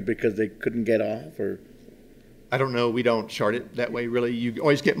teaching or because they couldn't get off? Or I don't know. We don't chart it that way, really. You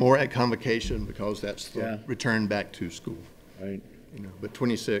always get more at convocation because that's the return back to school. Right. You know, but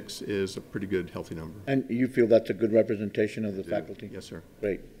 26 is a pretty good, healthy number. And you feel that's a good representation of the faculty? Yes, sir.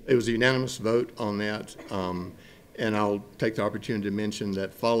 Great. It was a unanimous vote on that, and I'll take the opportunity to mention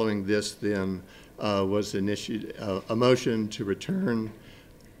that following this then was initiated a motion to return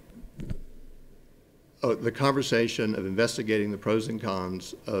the conversation of investigating the pros and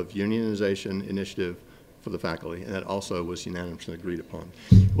cons of unionization initiative for the faculty, and that also was unanimously agreed upon.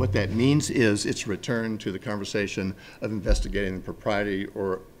 What that means is it's return to the conversation of investigating the propriety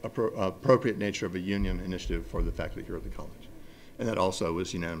or appropriate nature of a union initiative for the faculty here at the college. And that also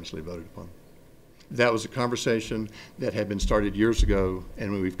was unanimously voted upon. That was a conversation that had been started years ago,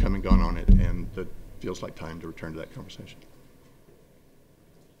 and we've come and gone on it, and it feels like time to return to that conversation.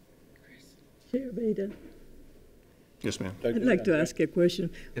 Chair Beda. Yes, ma'am. I'd like to ask a question.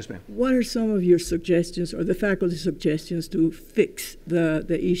 Yes, ma'am. What are some of your suggestions or the faculty suggestions to fix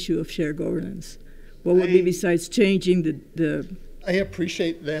the issue of shared governance? What would be besides changing the I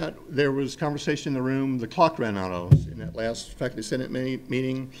appreciate that. There was conversation in the room. The clock ran out on us in that last Faculty Senate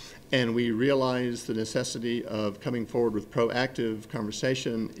meeting, and we realized the necessity of coming forward with proactive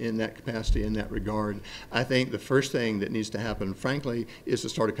conversation in that capacity, in that regard. I think the first thing that needs to happen, frankly, is to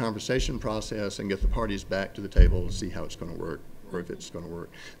start a conversation process and get the parties back to the table to see how it's going to work, or if it's going to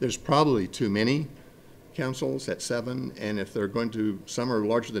work. There's probably too many councils at 7, and if they're going to, some are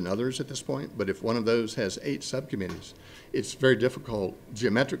larger than others at this point, but if one of those has 8 subcommittees, it's very difficult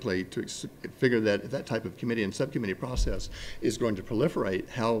geometrically to figure that if that type of committee and subcommittee process is going to proliferate,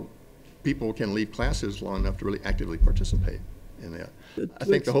 how people can leave classes long enough to really actively participate in that. I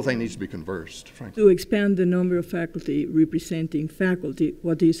think the whole thing needs to be conversed, frankly. To expand the number of faculty representing faculty,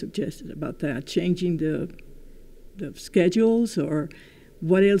 what do you suggest about that? Changing the schedules, or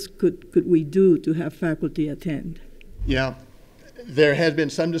what else could we do to have faculty attend? Yeah, there has been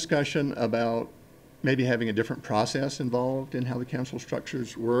some discussion about maybe having a different process involved in how the council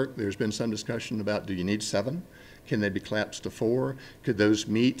structures work. There's been some discussion about, do you need 7? Can they be collapsed to 4? Could those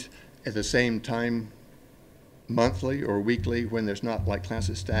meet at the same time monthly or weekly when there's not like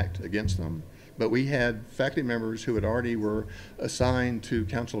classes stacked against them? But we had faculty members who had already were assigned to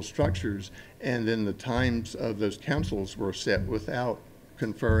council structures, and then the times of those councils were set without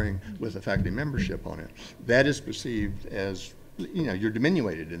conferring with the faculty membership on it. That is perceived as, you know, you're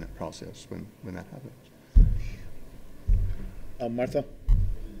diminuted in that process when that happens. Martha?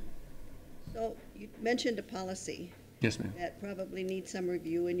 So you mentioned a policy. Yes, ma'am. That probably needs some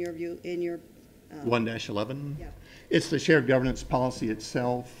review in your view, in your. 1-11? Yeah. It's the shared governance policy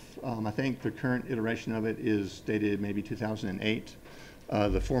itself. I think the current iteration of it is dated maybe 2008.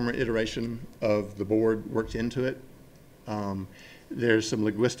 The former iteration of the board worked into it. There's some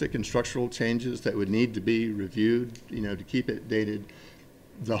linguistic and structural changes that would need to be reviewed, you know, to keep it dated.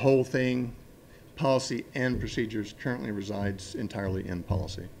 The whole thing, policy and procedures, currently resides entirely in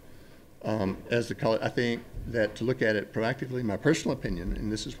policy. As the college, I think that to look at it proactively, my personal opinion,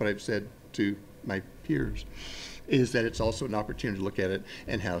 and this is what I've said to my peers, is that it's also an opportunity to look at it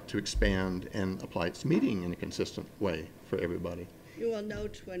and how to expand and apply its meaning in a consistent way for everybody. You will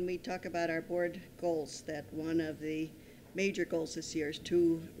note when we talk about our board goals that one of the major goals this year is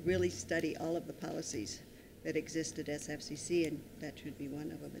to really study all of the policies that exist at SFCC, and that should be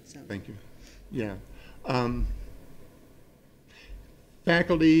one of them itself. Thank you. Yeah.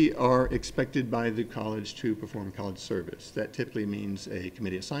 Faculty are expected by the college to perform college service. That typically means a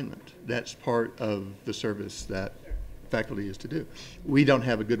committee assignment. That's part of the service that faculty is to do. We don't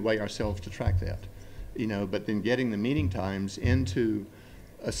have a good way ourselves to track that, you know, but then getting the meeting times into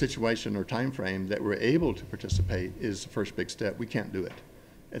a situation or time frame that we're able to participate is the first big step. We can't do it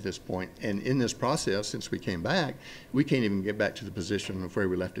at this point. And in this process, since we came back, we can't even get back to the position of where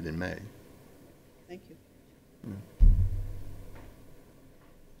we left it in May. Thank you. Yeah.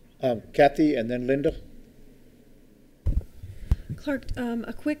 Kathy and then Linda. Clark,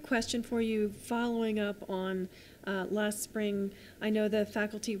 a quick question for you. Following up on last spring, I know the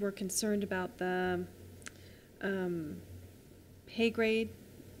faculty were concerned about the pay grade,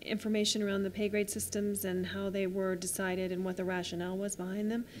 information around the pay grade systems and how they were decided and what the rationale was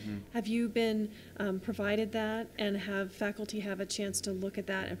behind them. Mm-hmm. Have you been provided that, and have faculty have a chance to look at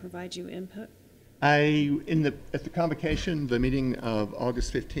that and provide you input? At the convocation, the meeting of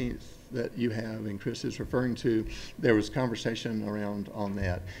August 15th that you have and Chris is referring to, there was conversation around on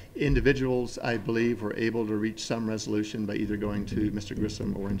that. Individuals, I believe, were able to reach some resolution by either going to Mr.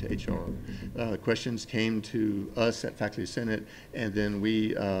 Grissom or into HR. Questions came to us at Faculty Senate, and then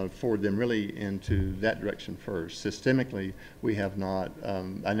we forward them really into that direction first. Systemically, we have not.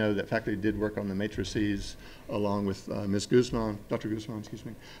 I know that faculty did work on the matrices along with Ms. Guzman, Dr. Guzman, excuse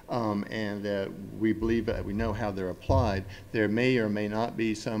me, and that we believe that we know how they're applied. There may or may not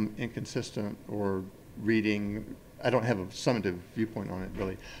be some inconsistent or reading. I don't have a summative viewpoint on it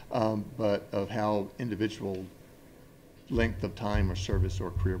really, but of how individual length of time or service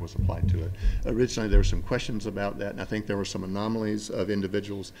or career was applied to it. Originally, there were some questions about that, and I think there were some anomalies of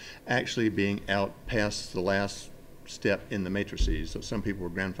individuals actually being out past the last step in the matrices. So some people were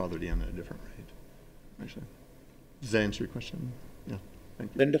grandfathered in at a different rate. Actually, does that answer your question? Yeah,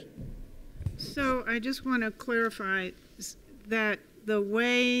 thank you. Linda? So I just want to clarify that the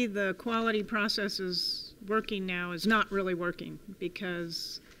way the quality process is working now is not really working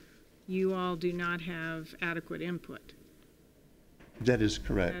because you all do not have adequate input. That is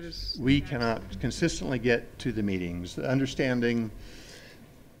correct. We cannot consistently get to the meetings. Understanding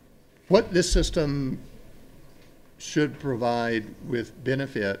what this system should provide with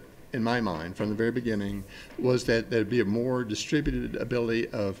benefit, in my mind, from the very beginning, was that there'd be a more distributed ability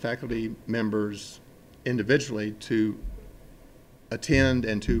of faculty members individually to attend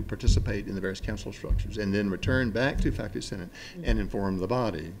and to participate in the various council structures and then return back to Faculty Senate and inform the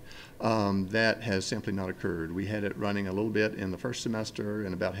body. That has simply not occurred. We had it running a little bit in the first semester,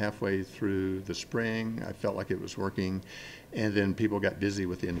 and about halfway through the spring I felt like it was working, and then people got busy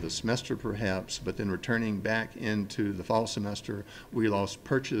with the end of the semester perhaps, but then returning back into the fall semester, we lost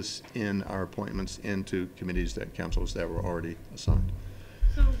purchase in our appointments into committees, that councils that were already assigned.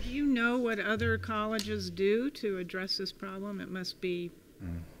 So do you know what other colleges do to address this problem? It must be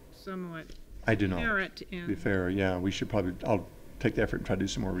somewhat I do not. apparent in. To be fair, yeah, we should probably, I'll take the effort and try to do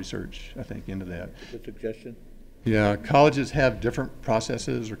some more research, I think, into that. Good suggestion. Yeah, colleges have different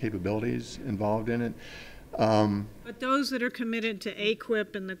processes or capabilities involved in it. But those that are committed to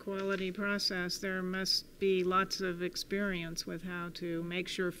AQUIP and the quality process, there must be lots of experience with how to make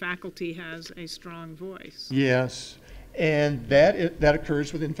sure faculty has a strong voice. Yes, and that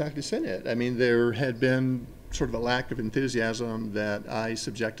occurs within Faculty Senate. I mean, there had been sort of a lack of enthusiasm that I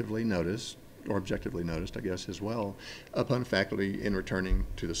subjectively noticed, or objectively noticed, I guess, as well, upon faculty in returning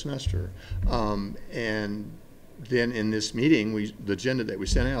to the semester. And then in this meeting, the agenda that we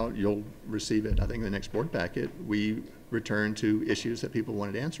sent out, you'll receive it, I think, in the next board packet. We returned to issues that people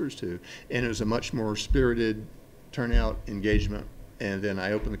wanted answers to. And it was a much more spirited turnout engagement. And then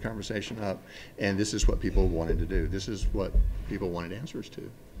I opened the conversation up, and this is what people wanted to do. This is what people wanted answers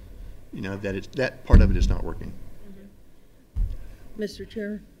to. You know, that part of it is not working. Mr.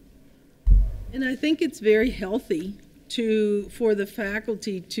 Chair. And I think it's very healthy for the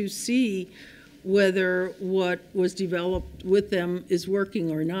faculty to see whether what was developed with them is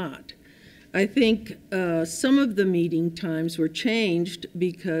working or not. I think some of the meeting times were changed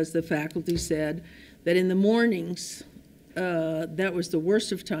because the faculty said that in the mornings that was the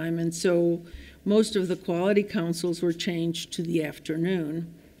worst of time, and so most of the quality councils were changed to the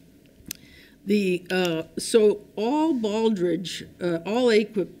afternoon. So all Baldrige, all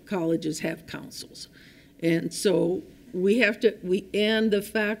AQUIP colleges have councils, and so and the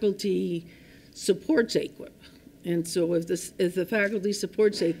faculty supports AQUIP, and so if the faculty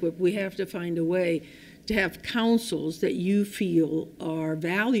supports AQUIP, we have to find a way to have councils that you feel are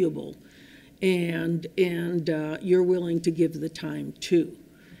valuable, and you're willing to give the time to.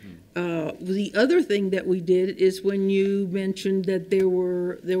 The other thing that we did is when you mentioned that there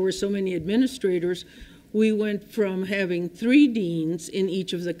were so many administrators, we went from having 3 deans in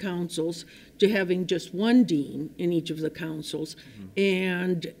each of the councils to having just 1 dean in each of the councils.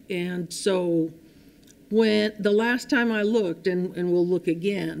 And so when the last time I looked, and we'll look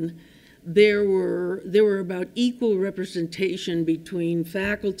again, there were about equal representation between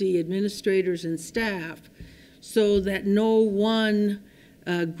faculty, administrators, and staff, so that no one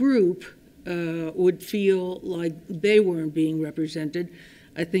group would feel like they weren't being represented.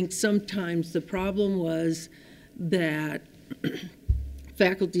 I think sometimes the problem was that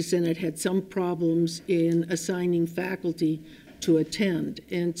Faculty Senate had some problems in assigning faculty to attend.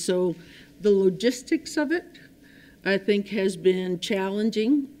 And so the logistics of it, I think, has been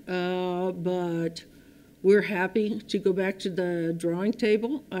challenging, but we're happy to go back to the drawing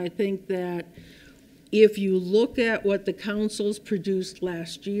table. I think that if you look at what the councils produced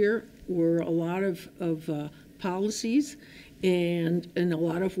last year, were a lot of policies and a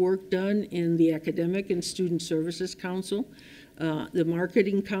lot of work done in the Academic and Student Services Council. The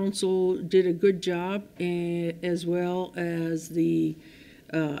Marketing Council did a good job, as well as the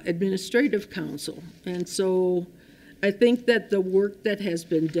Administrative Council. And so I think that the work that has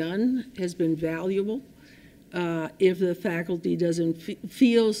been done has been valuable. If the faculty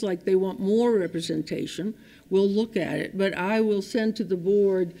feels like they want more representation, we'll look at it. But I will send to the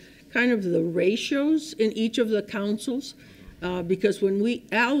board kind of the ratios in each of the councils, because when we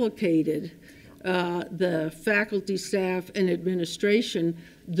allocated the faculty, staff, and administration,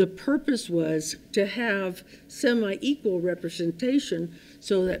 the purpose was to have semi-equal representation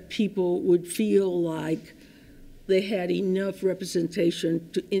so that people would feel like they had enough representation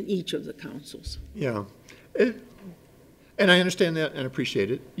in each of the councils. Yeah. And I understand that and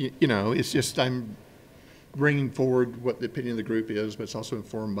appreciate it. You know, it's just I'm bringing forward what the opinion of the group is, but it's also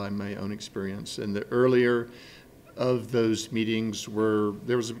informed by my own experience. And the earlier of those meetings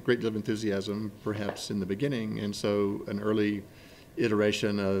there was a great deal of enthusiasm, perhaps in the beginning, and so an early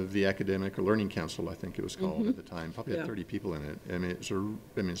iteration of the Academic or Learning Council, I think it was called at the time, probably had 30 people in it. I mean,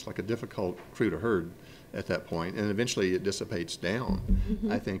 it's like a difficult crew to herd at that point, and eventually it dissipates down,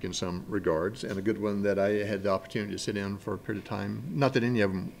 I think, in some regards. And a good one that I had the opportunity to sit in for a period of time, not that any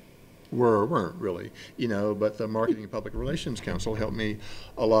of them were or weren't really, you know, but the Marketing and Public Relations Council helped me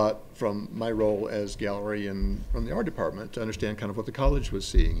a lot from my role as gallery and from the art department to understand kind of what the college was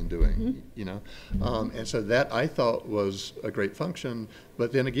seeing and doing, you know. And so that I thought was a great function.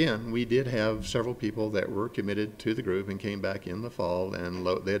 But then again, we did have several people that were committed to the group and came back in the fall, and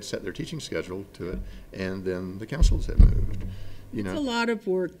they had set their teaching schedule to it, and then the councils had moved, you know. It's a lot of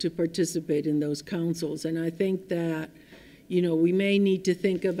work to participate in those councils, and I think that, you know, we may need to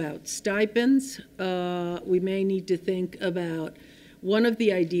think about stipends. We may need to think about, one of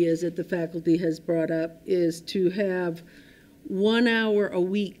the ideas that the faculty has brought up is to have 1 hour a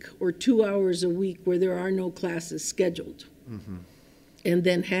week or 2 hours a week where there are no classes scheduled. And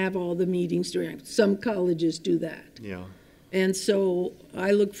then have all the meetings during. Some colleges do that. Yeah. And so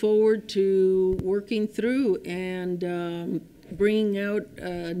I look forward to working through and bringing out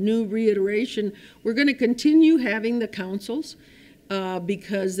a new reiteration. We're going to continue having the councils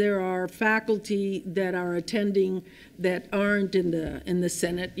because there are faculty that are attending that aren't in the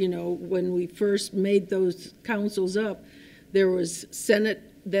Senate. You know, when we first made those councils up, there was Senate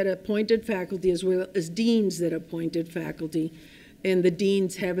that appointed faculty as well as deans that appointed faculty. And the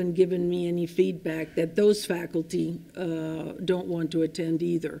deans haven't given me any feedback that those faculty don't want to attend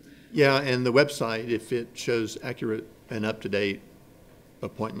either. Yeah, and the website, if it shows accurate and up-to-date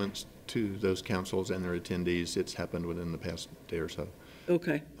appointments to those councils and their attendees, it's happened within the past day or so.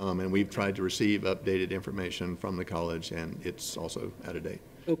 Okay. And we've tried to receive updated information from the college, and it's also out of date.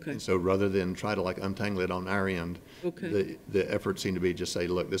 Okay. And so rather than try to like untangle it on our end, Okay. the effort seemed to be just say,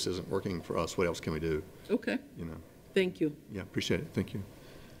 look, this isn't working for us. What else can we do? Okay. You know. Thank you. Yeah, appreciate it. Thank you.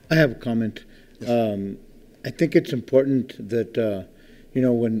 I have a comment. I think it's important that, you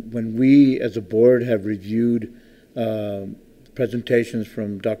know, when we as a board have reviewed presentations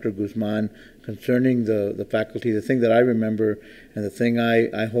from Dr. Guzman concerning the faculty, the thing that I remember and the thing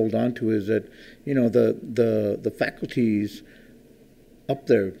I hold on to is that, you know, the faculties up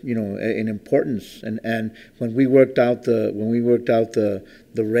there, you know, in importance, and when we worked out the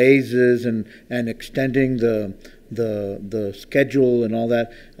raises and extending the schedule and all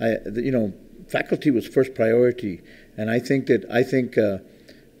that, you know, faculty was first priority, and I think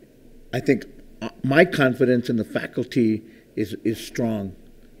my confidence in the faculty is strong.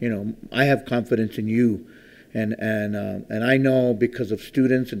 You know, I have confidence in you, and I know because of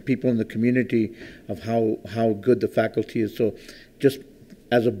students and people in the community of how good the faculty is. So, just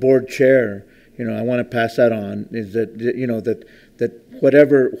as a board chair, you know, I want to pass that on. Is that, you know, that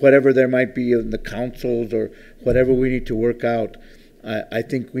whatever there might be in the councils or whatever we need to work out, I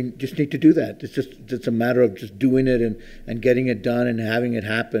think we just need to do that. It's a matter of just doing it and getting it done and having it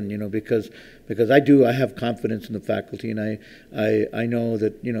happen. You know, because I have confidence in the faculty, and I know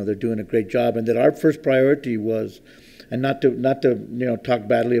that, you know, they're doing a great job, and that our first priority was, and not to you know, talk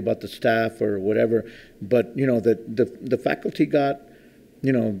badly about the staff or whatever, but, you know, that the faculty got,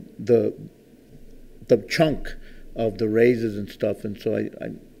 you know, the chunk of the raises and stuff, and so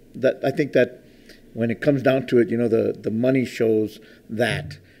I think that when it comes down to it, you know, the money shows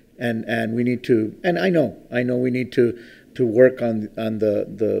that, and we need to, and I know we need to work on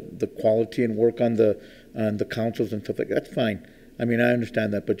the quality and work on the councils and stuff like that. That's fine. I mean, I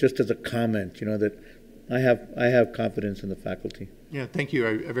understand that, but just as a comment, you know, that I have confidence in the faculty. Yeah, thank you.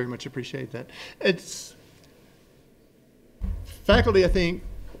 I very much appreciate that. It's faculty, I think,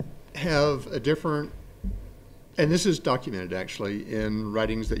 have a different, and this is documented actually in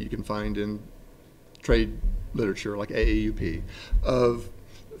writings that you can find in trade literature like AAUP, of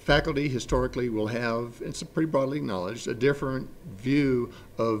faculty historically will have, it's pretty broadly acknowledged, a different view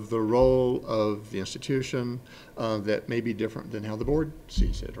of the role of the institution that may be different than how the board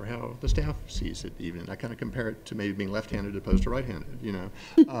sees it or how the staff sees it even. I kind of compare it to maybe being left-handed opposed to right-handed, you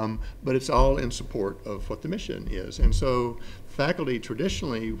know. But it's all in support of what the mission is. And so faculty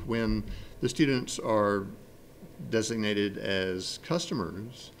traditionally, when the students are designated as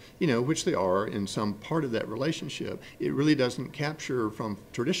customers, you know, which they are in some part of that relationship, it really doesn't capture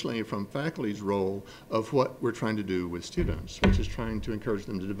traditionally from faculty's role of what we're trying to do with students, which is trying to encourage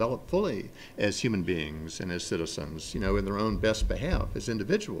them to develop fully as human beings and as citizens, you know, in their own best behalf as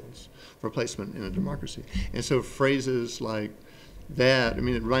individuals for placement in a democracy. And so phrases like that, I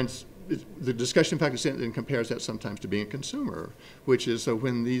mean, it reminds, the discussion faculty then compares that sometimes to being a consumer, which is so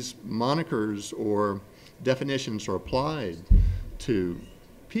when these monikers or definitions are applied to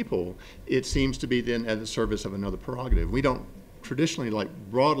people, it seems to be then at the service of another prerogative. We don't traditionally, like,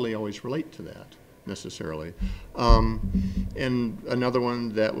 broadly always relate to that necessarily. And another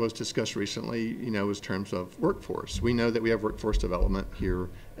one that was discussed recently, you know, was terms of workforce. We know that we have workforce development here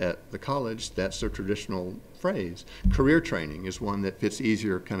at the college. That's a traditional phrase. Career training is one that fits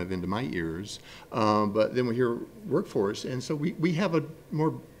easier kind of into my ears. But then we hear workforce, and so we have a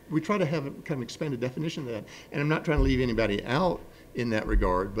more, we try to have a kind of expanded definition of that. And I'm not trying to leave anybody out in that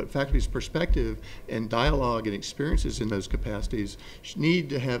regard, but faculty's perspective and dialogue and experiences in those capacities need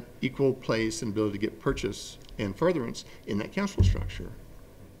to have equal place and ability to get purchase and furtherance in that council structure,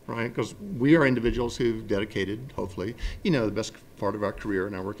 right? Because we are individuals who've dedicated, hopefully, you know, the best part of our career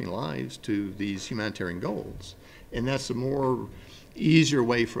and our working lives to these humanitarian goals. And that's a more easier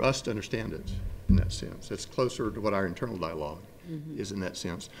way for us to understand it in that sense. It's closer to what our internal dialogue is in that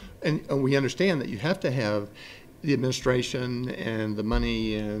sense. And we understand that you have to have the administration and the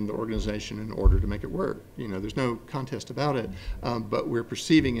money and the organization in order to make it work. You know, there's no contest about it, but we're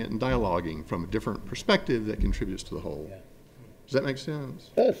perceiving it and dialoguing from a different perspective that contributes to the whole. Does that make sense?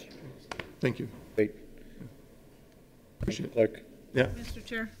 Does. Thank you. Great. Appreciate it. Clerk. Yeah. Mr.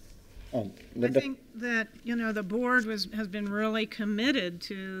 Chair, Oh, I Linda? think that, the board has been really committed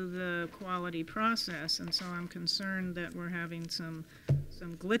to the quality process, and so I'm concerned that we're having some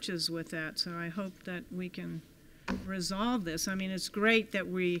glitches with that. So I hope that we can resolve this. I mean, it's great that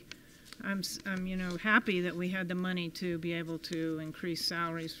I'm happy that we had the money to be able to increase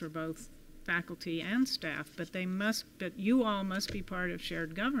salaries for both faculty and staff, but you all must be part of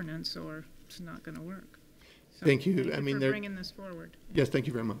shared governance, or it's not going to work. So Thank you. Thank you for bringing this forward. Yes, thank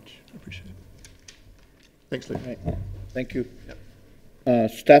you very much. I appreciate it. Thanks, Lee. All right. Thank you.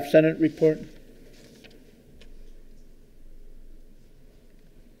 Staff Senate report?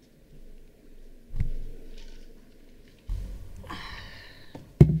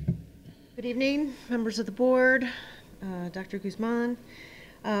 Good evening, members of the board, Dr. Guzman.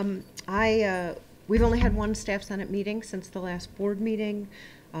 We've only had one staff senate meeting since the last board meeting,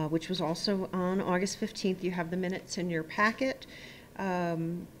 which was also on August 15th. You have the minutes in your packet. I'll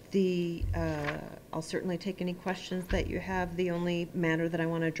certainly take any questions that you have. The only matter that I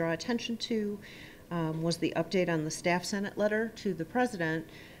want to draw attention to was the update on the staff senate letter to the president.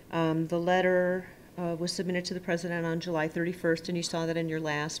 The letter was submitted to the president on July 31st, and you saw that in your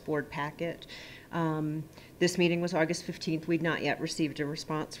last board packet. This meeting was August 15th. We'd not yet received a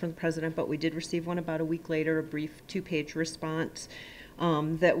response from the president, but we did receive one about a week later, a brief 2-page response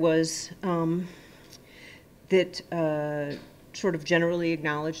that was sort of generally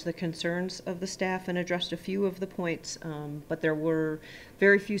acknowledged the concerns of the staff and addressed a few of the points, but there were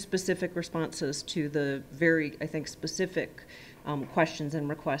very few specific responses to the very, I think, specific questions and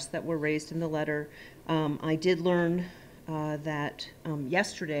requests that were raised in the letter. I did learn that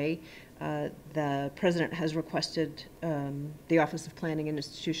yesterday the president has requested the Office of Planning and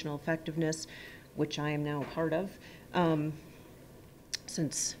Institutional Effectiveness, which I am now a part of,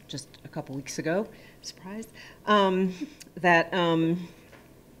 since just a couple weeks ago, surprise, that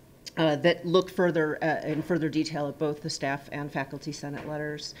look further in further detail at both the staff and faculty senate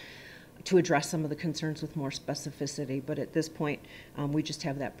letters to address some of the concerns with more specificity. But at this point, we just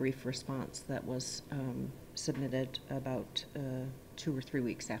have that brief response that was submitted about 2 or 3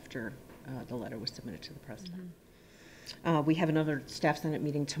 weeks after the letter was submitted to the president. Mm-hmm. We have another staff senate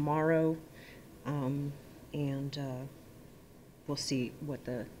meeting tomorrow, and we'll see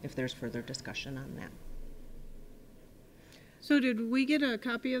if there's further discussion on that. So did we get a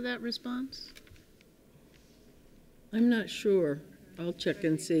copy of that response? I'm not sure. I'll check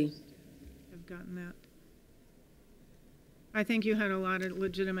and see. I've gotten that. I think you had a lot of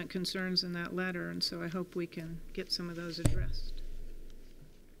legitimate concerns in that letter, and so I hope we can get some of those addressed.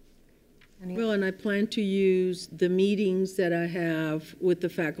 Well, and I plan to use the meetings that I have with the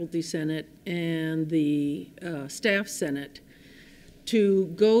Faculty Senate and the Staff Senate to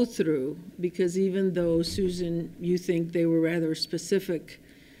go through, because even though, Susan, you think they were rather specific,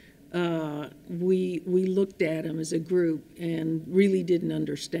 we looked at them as a group and really didn't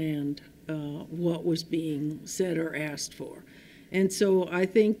understand what was being said or asked for. And so I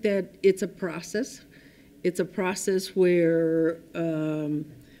think that it's a process. It's a process where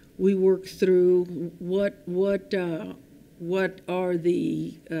we work through what are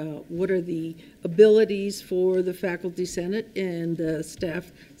the abilities for the faculty senate and the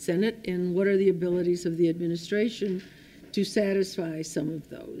staff senate, and what are the abilities of the administration to satisfy some of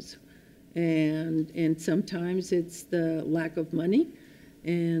those. And sometimes it's the lack of money,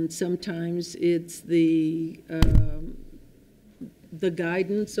 and sometimes it's the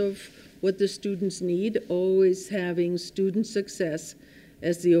guidance of what the students need, always having student success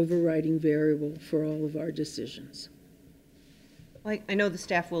as the overriding variable for all of our decisions. I know the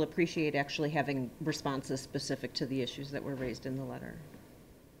staff will appreciate actually having responses specific to the issues that were raised in the letter.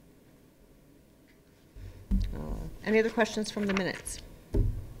 Any other questions from the minutes?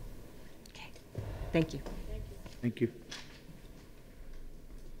 Okay, thank you. Thank you.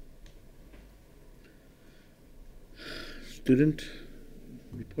 Student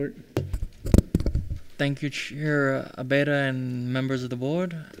report. Thank you, Chair Abeda and members of the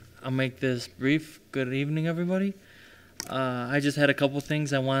board. I'll make this brief. Good evening, everybody. I just had a couple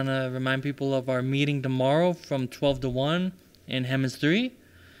things I want to remind people of our meeting tomorrow from 12 to 1 in Hemmons 3.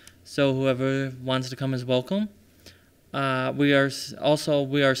 So whoever wants to come is welcome. We are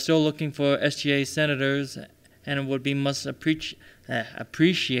still looking for SGA senators, and it would be much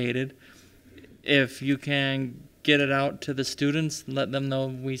appreciated if you can get it out to the students, let them know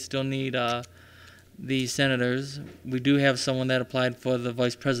we still need the senators. We do have someone that applied for the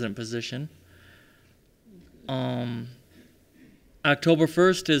vice president position. October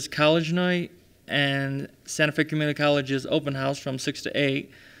 1st is college night, and Santa Fe Community College's open house from 6 to 8.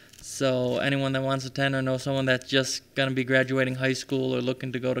 So anyone that wants to attend or know someone that's just going to be graduating high school or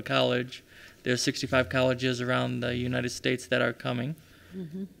looking to go to college, there's 65 colleges around the United States that are coming.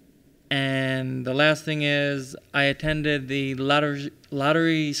 Mhm. And the last thing is I attended the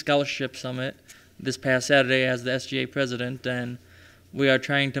Lottery Scholarship Summit this past Saturday as the SGA president, and we are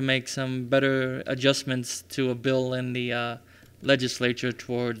trying to make some better adjustments to a bill in the legislature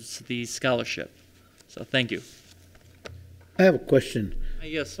towards the scholarship. So thank you. I have a question.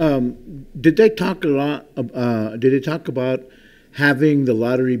 Yes. Did they talk a lot? Did they talk about having the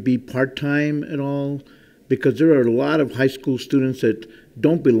lottery be part-time at all? Because there are a lot of high school students that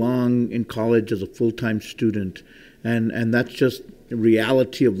don't belong in college as a full-time student, and that's just the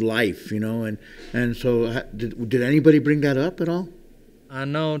reality of life, you know. And so, did anybody bring that up at all? I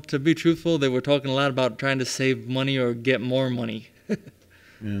know, to be truthful, they were talking a lot about trying to save money or get more money.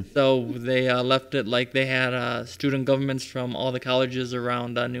 Yeah. So they left it like they had student governments from all the colleges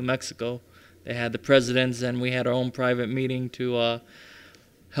around New Mexico. They had the presidents, and we had our own private meeting to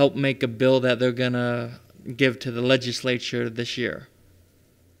help make a bill that they're going to give to the legislature this year.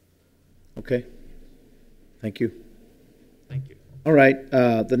 Okay. Thank you. Thank you. All right.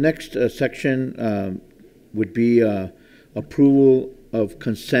 The next section would be approval of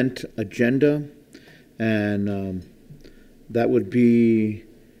consent agenda, and that would be,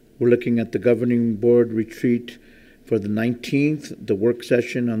 we're looking at the governing board retreat for the 19th, the work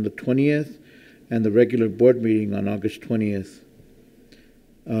session on the 20th, and the regular board meeting on August 20th.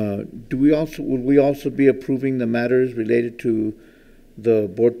 Would we also be approving the matters related to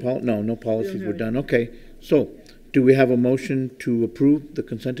the board no policies were done. Okay. So, do we have a motion to approve the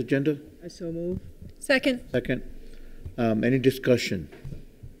consent agenda? I so move. Second. Second. Any discussion?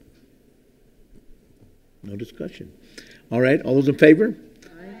 No discussion. All right. All those in favor?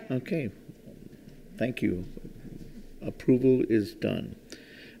 Aye. Okay. Thank you. Approval is done.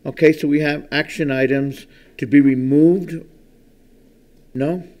 Okay, so we have action items to be removed.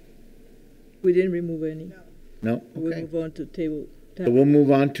 No? We didn't remove any. No? We'll Okay. move on to table. So we'll move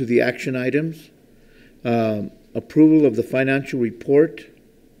on to the action items. Approval of the financial report.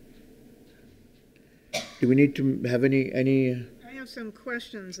 Do we need to have any? I have some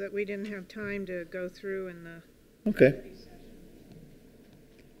questions that we didn't have time to go through in the. Okay.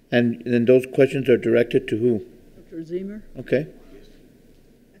 And then those questions are directed to who? Dr. Zimmer? Okay,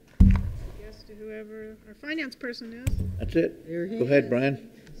 I guess to whoever our finance person is. that's it. There he Go ahead, is. Brian.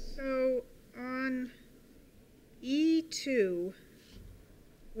 So on E2,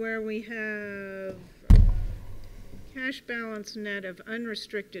 where we have cash balance net of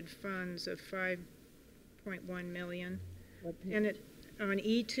unrestricted funds of 5.1 million, and it on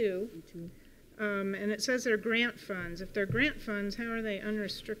E2, and it says they're grant funds. If they're grant funds, how are they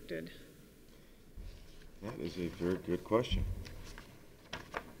unrestricted? That is a very good question.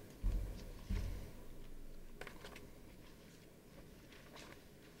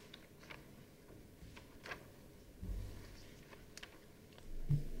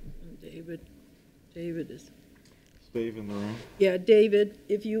 David is. Steve in the room. Yeah, David,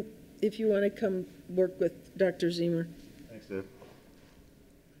 if you want to come work with Dr. Zimmer. Thanks, Dave.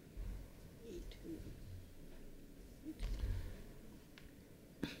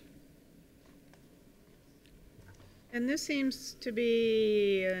 And this seems to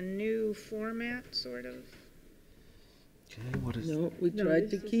be a new format, sort of. Okay, what is? No, we tried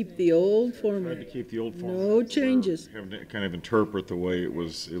to keep the old format. Tried to keep the old format. No changes. Having to kind of interpret the way it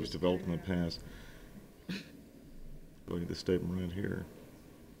was developed in the past. Look at the statement right here.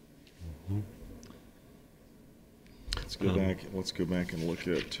 Let's go back. Let's go back and look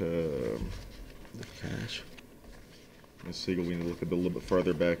at the cash. Ms. Siegel, we need to look a little bit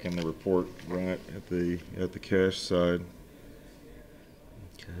farther back in the report, right at the cash side.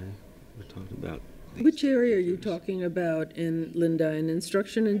 Okay, we're talking about. Which area are you talking about in Linda, in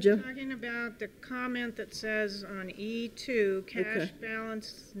instruction and Jim? Talking about the comment that says on E2, cash Okay.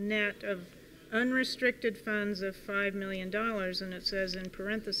 balance net of unrestricted funds of $5 million, and it says in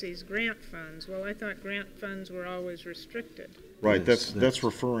parentheses, grant funds. Well, I thought grant funds were always restricted. Right, Yes, that's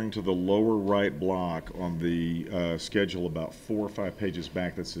referring to the lower right block on the schedule about 4 or 5 pages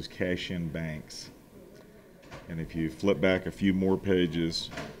back that says cash in banks. And if you flip back a few more pages,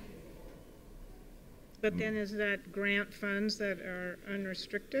 But then is that grant funds that are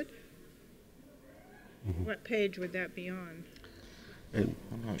unrestricted? What page would that be on? I'm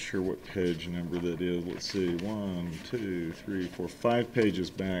not sure what page number that is. Let's see, 1, 2, 3, 4, 5 pages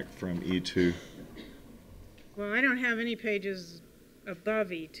back from E2. Well, I don't have any pages above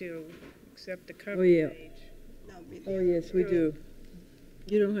E2 except the cover Oh, yeah. page. Oh, yes, we do.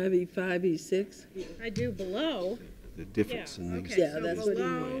 You don't have E5, E6? I do below. The difference Yeah, in these. okay, Yeah, so that's what he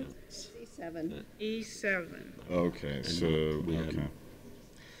below meant. C7. E7. Okay, so, we had- okay.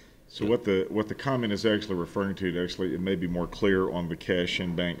 So what the comment is actually referring to, actually, it may be more clear on the cash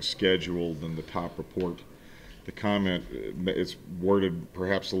in bank schedule than the top report. The comment, it's worded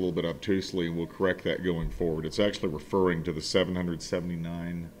perhaps a little bit obtusely, and we'll correct that going forward. It's actually referring to the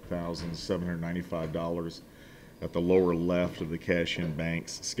 $779,795 at the lower left of the cash in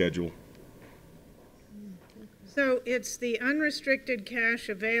banks schedule. So it's the unrestricted cash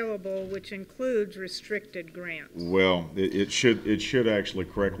available, which includes restricted grants. Well, it should actually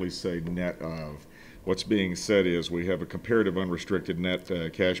correctly say net of. What's being said is we have a comparative unrestricted net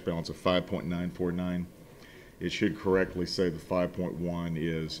cash balance of 5.949. It should correctly say the 5.1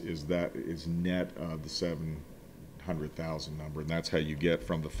 is net of the 700,000 number, and that's how you get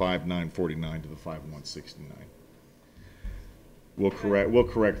from the 5.949 to the 5.169. We'll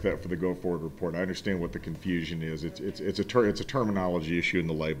correct that for the go forward report. I understand what the confusion is. It's a terminology issue in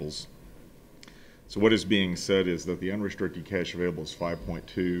the labels. So what is being said is that the unrestricted cash available is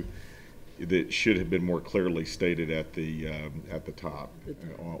 5.2. That should have been more clearly stated at the top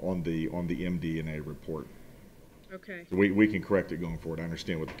on the MD&A report. Okay. So we can correct it going forward. I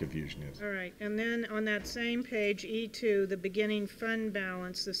understand what the confusion is. All right, and then on that same page, E2, the beginning fund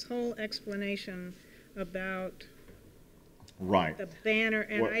balance, this whole explanation about Right. the banner,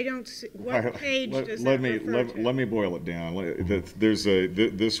 and I don't see, what Right. page does let that me refer to? let me boil it down.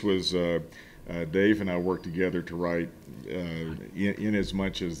 This was Dave and I worked together to write. In as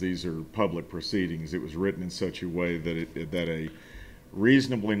much as these are public proceedings, it was written in such a way that a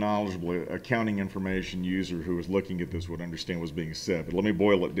reasonably knowledgeable accounting information user who was looking at this would understand what was being said. But let me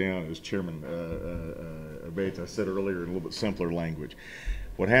boil it down, as Chairman Bates, I said earlier, in a little bit simpler language.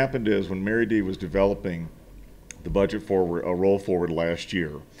 What happened is when Mary Dee was developing the budget forward, a roll forward last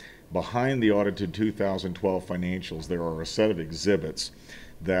year, behind the audited 2012 financials, there are a set of exhibits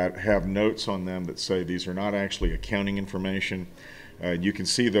that have notes on them that say these are not actually accounting information. You can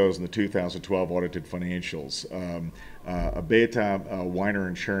see those in the 2012 audited financials. Beta, Weiner,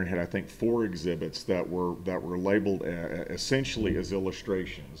 and Sharon had, I think, 4 exhibits that were labeled essentially as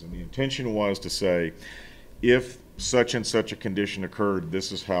illustrations, and the intention was to say, if such and such a condition occurred,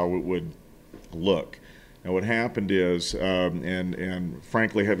 this is how it would look. Now, what happened is, and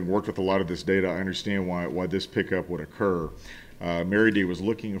frankly, having worked with a lot of this data, I understand why this pickup would occur. Mary Dee was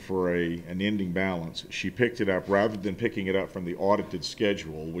looking for an ending balance. She picked it up, rather than picking it up from the audited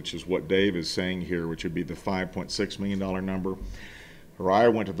schedule, which is what Dave is saying here, which would be the $5.6 million number. Her eye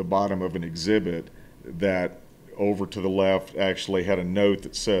went to the bottom of an exhibit that, over to the left, actually had a note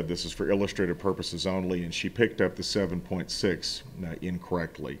that said this is for illustrative purposes only, and she picked up the 7.6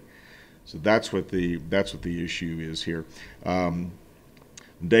 incorrectly. So that's what the issue is here.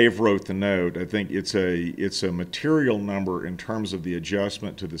 Dave wrote the note. I think it's a material number in terms of the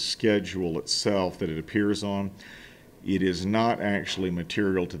adjustment to the schedule itself that it appears on. It is not actually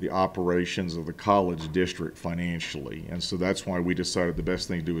material to the operations of the college district financially, and so that's why we decided the best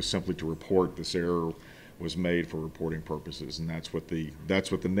thing to do is simply to report this error was made for reporting purposes, and that's what the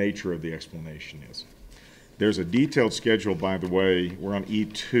nature of the explanation is. There's a detailed schedule, by the way. We're on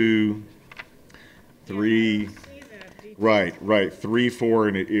E2, 3, right, 3, 4,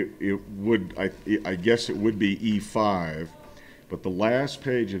 and it would, I guess it would be E5, but the last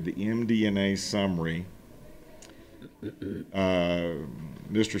page of the MD&A summary,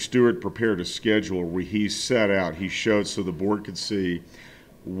 Mr. Stewart prepared a schedule where he showed so the board could see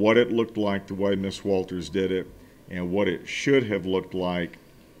what it looked like the way Ms. Walters did it and what it should have looked like.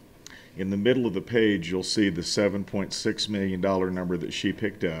 In the middle of the page, you'll see the $7.6 million number that she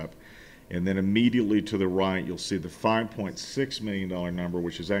picked up. And then immediately to the right, you'll see the $5.6 million number,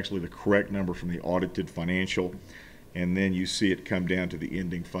 which is actually the correct number from the audited financial. And then you see it come down to the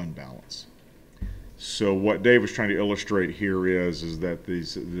ending fund balance. So what Dave was trying to illustrate here is that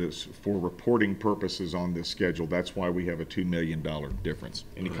this, for reporting purposes on this schedule, that's why we have a $2 million difference.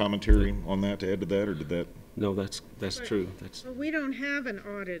 Any commentary on that to add to that, or did that? No, that's true. Well, we don't have an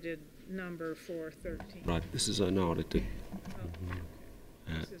audited number for 13. Right, this is unaudited.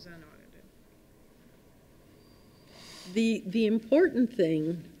 This is unaudited. The important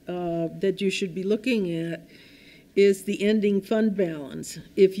thing that you should be looking at is the ending fund balance.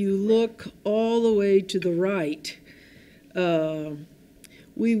 If you look all the way to the right,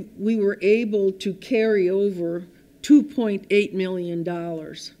 we were able to carry over $2.8 million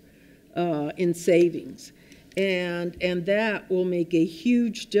in savings. And that will make a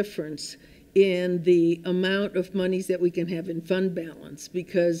huge difference in the amount of monies that we can have in fund balance,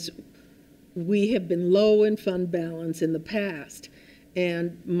 because we have been low in fund balance in the past,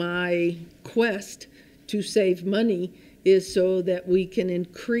 And my quest to save money is so that we can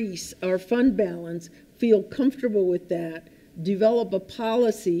increase our fund balance, feel comfortable with that, develop a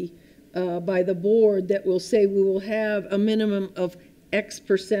policy by the board that will say we will have a minimum of X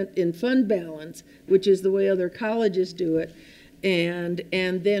percent in fund balance, which is the way other colleges do it, and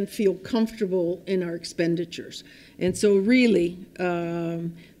then feel comfortable in our expenditures. And so really,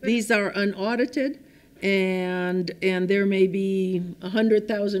 these are unaudited, and there may be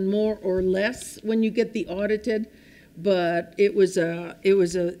 100,000 more or less when you get the audited, but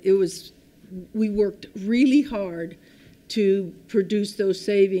we worked really hard to produce those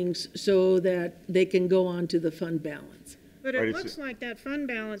savings so that they can go on to the fund balance. But it looks like that fund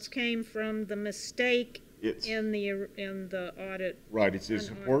balance came from the mistake in the audit. Right. It's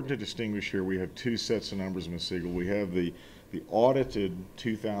important to distinguish here. We have two sets of numbers, Ms. Siegel. We have the audited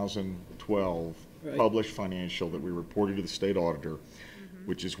 2012 published financial that we reported to the state auditor,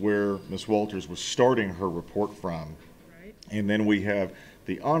 which is where Ms. Walters was starting her report from. Right. And then we have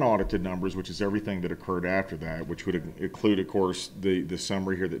the unaudited numbers, which is everything that occurred after that, which would include, of course, the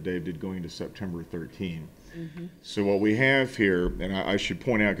summary here that Dave did going to September 13. So what we have here, and I should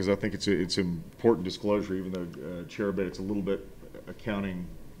point out, because I think it's important disclosure, even though Chair Bennett, it's a little bit accounting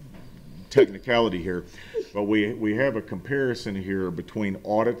technicality here, but we have a comparison here between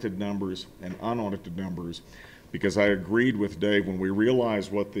audited numbers and unaudited numbers, because I agreed with Dave when we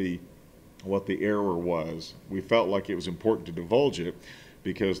realized what the error was. We felt like it was important to divulge it,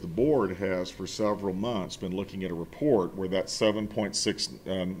 because the board has for several months been looking at a report where that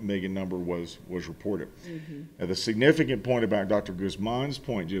 7.6 million number was reported. Now, the significant point about Dr. Guzman's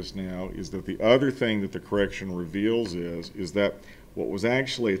point just now is that the other thing that the correction reveals is that what was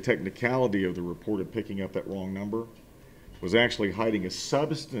actually a technicality of the report of picking up that wrong number was actually hiding a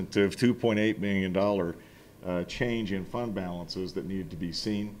substantive $2.8 million change in fund balances that needed to be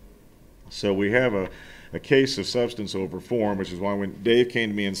seen. So we have a case of substance over form, which is why when Dave came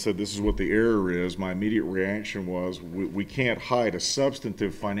to me and said this is what the error is, my immediate reaction was we can't hide a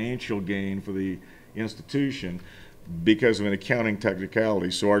substantive financial gain for the institution because of an accounting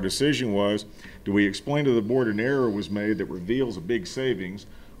technicality. So our decision was, do we explain to the board an error was made that reveals a big savings,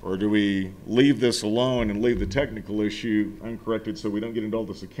 or do we leave this alone and leave the technical issue uncorrected so we don't get into all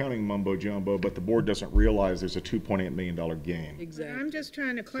this accounting mumbo jumbo, but the board doesn't realize there's a $2.8 million gain? Exactly. I'm just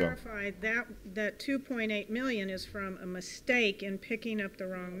trying to clarify that 2.8 million is from a mistake in picking up the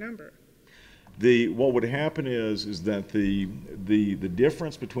wrong number. What would happen is that the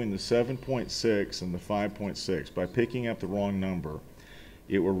difference between the 7.6 and the 5.6, by picking up the wrong number,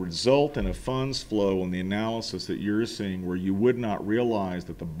 it will result in a funds flow in the analysis that you're seeing where you would not realize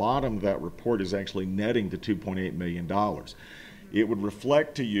that the bottom of that report is actually netting to $2.8 million. It would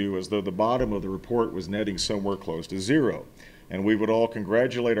reflect to you as though the bottom of the report was netting somewhere close to zero. And we would all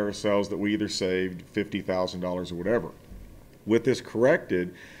congratulate ourselves that we either saved $50,000 or whatever. With this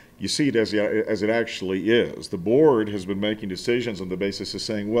corrected, you see it as it actually is. The board has been making decisions on the basis of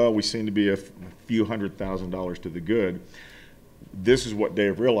saying, well, we seem to be a few $100,000 to the good. This is what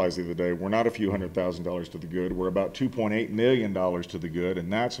Dave realized the other day. We're not a few $100,000 to the good. We're about $2.8 million to the good,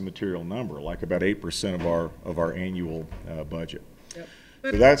 and that's a material number, like about 8% of our annual budget. Yep.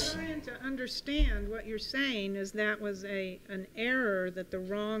 But so I'm trying to understand what you're saying is that was an error that the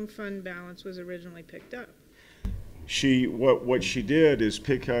wrong fund balance was originally picked up. What she did is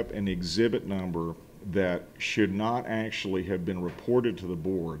pick up an exhibit number that should not actually have been reported to the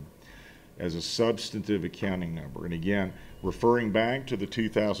board as a substantive accounting number. And again, referring back to the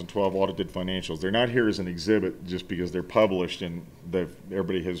 2012 audited financials, they're not here as an exhibit just because they're published and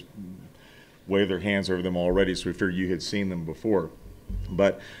everybody has waved their hands over them already, so we figured you had seen them before.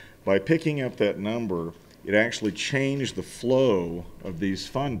 But by picking up that number, it actually changed the flow of these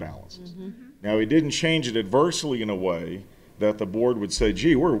fund balances. Now, it didn't change it adversely in a way that the board would say,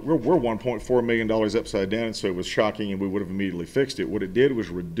 gee, we're $1.4 million upside down, and so it was shocking and we would have immediately fixed it. What it did was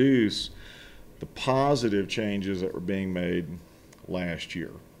reduce the positive changes that were being made last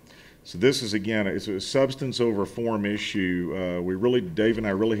year. So this is, again, it's a substance over form issue. Dave and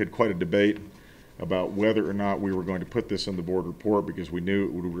I really had quite a debate about whether or not we were going to put this in the board report because we knew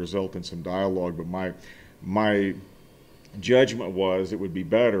it would result in some dialogue, but my judgment was it would be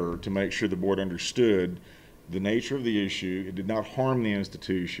better to make sure the board understood the nature of the issue. It did not harm the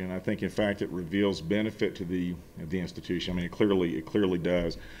institution. I think, in fact, it reveals benefit to the institution. I mean, it clearly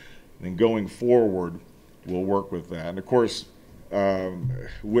does. And going forward, we'll work with that. And of course,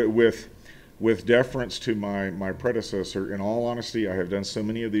 with deference to my predecessor, in all honesty, I have done so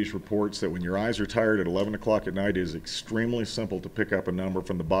many of these reports that when your eyes are tired at 11 o'clock at night, it is extremely simple to pick up a number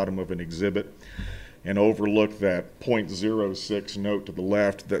from the bottom of an exhibit. and overlook that .06 note to the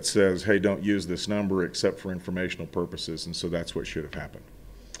left that says, hey, don't use this number except for informational purposes, and so that's what should have happened.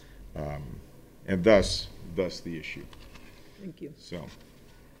 And thus the issue. Thank you. So,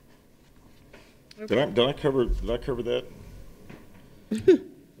 Okay. did I cover that?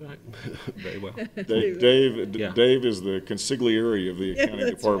 Very well. Dave is the consigliere of the Yeah, accounting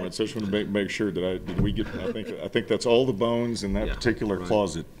that's department. right. So I just want to make sure that I think that's all the bones in that particular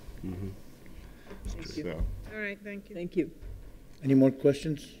closet. Mm-hmm. Thank you. So. All right, thank you. Thank you. Any more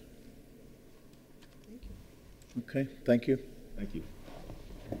questions? Okay, thank you. Thank you.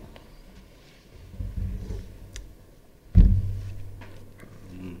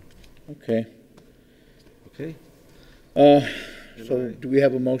 Okay. Okay. So do we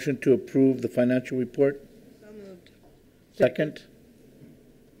have a motion to approve the financial report? So moved. Second?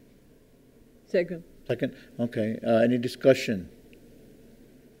 Second. Second, okay. Any discussion?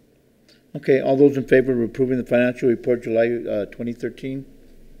 Okay, all those in favor of approving the financial report July 2013?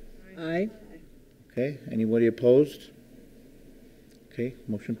 Aye. Okay, anybody opposed? Okay,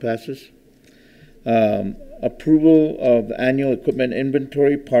 motion passes. Approval of annual equipment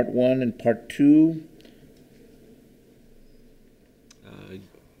inventory, Part 1 and Part 2.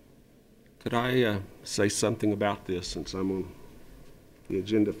 Could I say something about this since I'm on the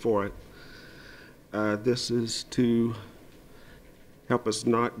agenda for it? This is to help us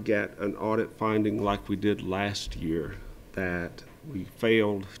not get an audit finding like we did last year, that we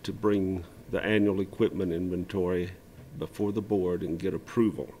failed to bring the annual equipment inventory before the board and get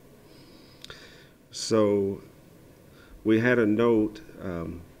approval. So we had a note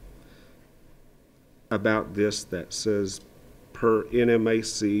about this that says, per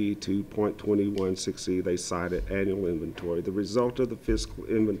NMAC 2.216E, they cited annual inventory. The result of the fiscal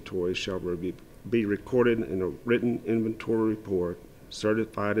inventory shall be recorded in a written inventory report,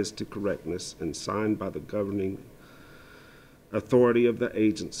 certified as to correctness, and signed by the governing authority of the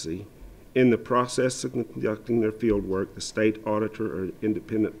agency. In the process of conducting their field work, the state auditor or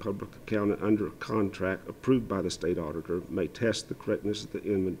independent public accountant under a contract approved by the state auditor may test the correctness of the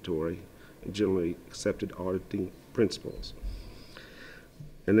inventory and generally accepted auditing principles.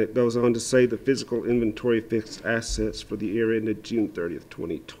 And it goes on to say the physical inventory of fixed assets for the year ended June 30th,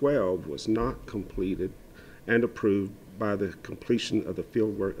 2012 was not completed and approved by the completion of the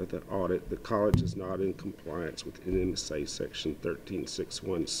field work of the audit. The college is not in compliance with NMSA section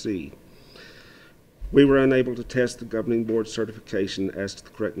 1361C. We were unable to test the governing board certification as to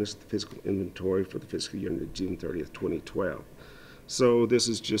the correctness of the physical inventory for the fiscal year ended June 30th, 2012. So this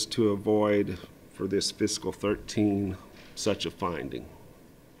is just to avoid, for this fiscal 13, such a finding.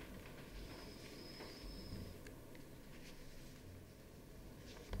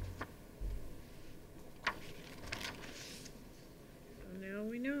 Now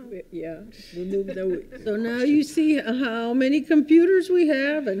we know. Yeah, we moved the. So now you see how many computers we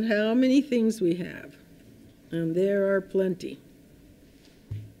have and how many things we have. And there are plenty.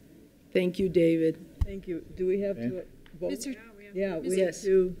 Thank you, David. Thank you. Do we have to vote? Mr. Yeah, we have Yes.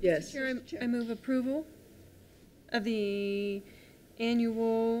 to. Yes. Chair, I move approval of the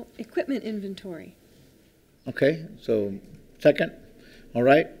annual equipment inventory. Okay, so second. All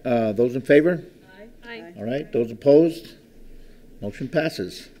right, those in favor? Aye. All right, those opposed? Motion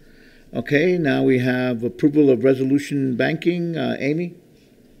passes. Okay, now we have approval of resolution banking. Amy?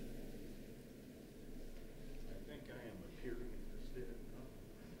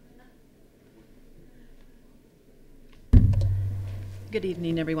 Good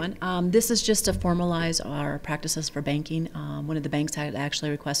evening, everyone. This is just to formalize our practices for banking. One of the banks had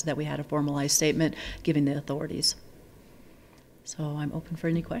actually requested that we had a formalized statement giving the authorities. So I'm open for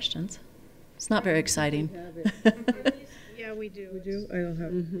any questions. It's not very exciting. Yeah, we do. We do? I don't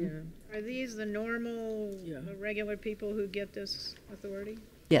have, yeah. Are these the normal, the regular people who get this authority?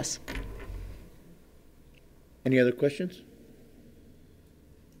 Yes. Any other questions?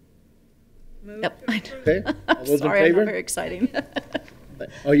 Move Yep. to approve. Okay, all those in Sorry, I'm favor? not very exciting.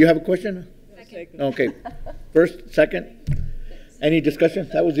 Oh, you have a question? Second. Okay, first, second? Any discussion?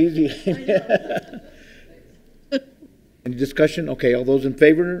 That was easy. Any discussion? Okay, all those in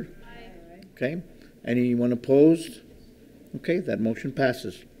favor? Aye. Okay, anyone opposed? Okay, that motion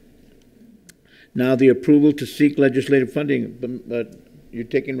passes. Now the approval to seek legislative funding, but you're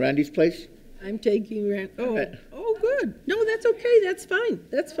taking Randy's place? I'm taking oh, good. No, that's okay. That's fine.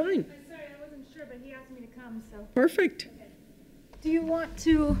 That's fine. Sorry, I wasn't sure, but he asked me to come, so. Perfect. Do you want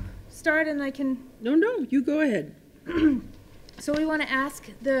to start and I can? No, you go ahead. So we want to ask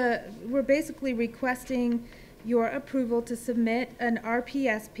we're basically requesting your approval to submit an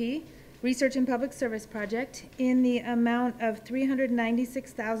RPSP Research and Public Service Project in the amount of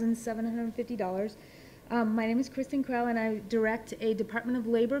 $396,750. My name is Kristen Krell, and I direct a Department of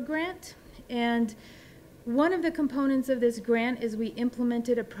Labor grant. And one of the components of this grant is we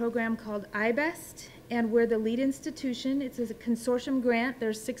implemented a program called iBest, and we're the lead institution. It's a consortium grant.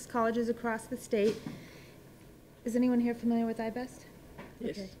 There's 6 colleges across the state. Is anyone here familiar with iBest?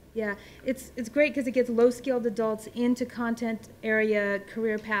 Yes. Okay. Yeah, it's great because it gets low-skilled adults into content area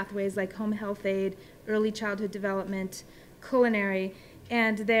career pathways like home health aide, early childhood development, culinary,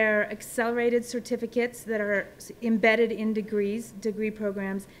 and they're accelerated certificates that are embedded in degree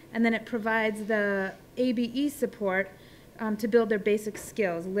programs, and then it provides the ABE support to build their basic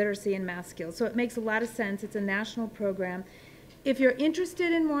skills, literacy and math skills. So it makes a lot of sense. It's a national program. If you're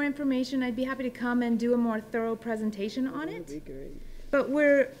interested in more information, I'd be happy to come and do a more thorough presentation on it. That would be great. But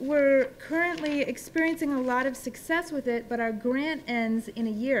we're currently experiencing a lot of success with it, but our grant ends in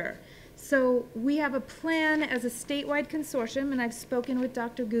a year. So we have a plan as a statewide consortium, and I've spoken with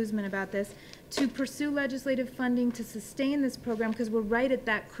Dr. Guzman about this, to pursue legislative funding to sustain this program, because we're right at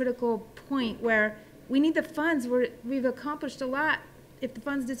that critical point where we need the funds. We've accomplished a lot. If the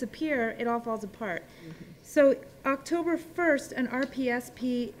funds disappear, it all falls apart. So October 1st, an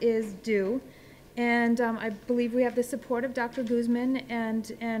RPSP is due. And I believe we have the support of Dr. Guzman and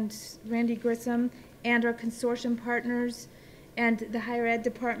Randy Grissom and our consortium partners, and the higher ed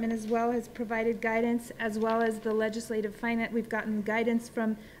department as well has provided guidance, as well as the legislative finance. We've gotten guidance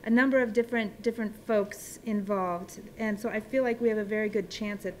from a number of different folks involved, and so I feel like we have a very good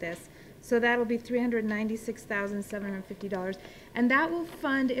chance at this. So that'll be $396,750, and that will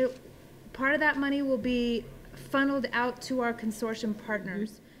fund it. Part of that money will be funneled out to our consortium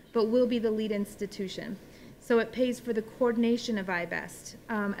partners. But we'll be the lead institution. So it pays for the coordination of iBest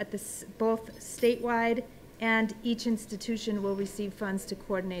at both statewide, and each institution will receive funds to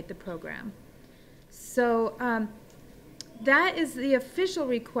coordinate the program. So that is the official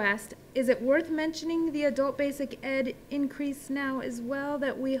request. Is it worth mentioning the adult basic ed increase now as well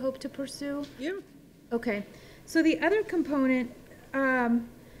that we hope to pursue? Yeah. Okay. So the other component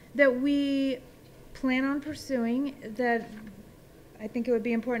that we plan on pursuing that I think it would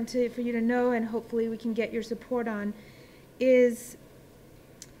be important for you to know, and hopefully we can get your support on, is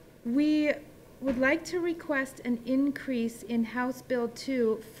we would like to request an increase in House Bill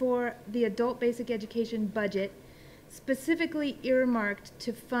 2 for the adult basic education budget, specifically earmarked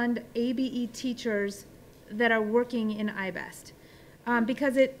to fund ABE teachers that are working in iBest.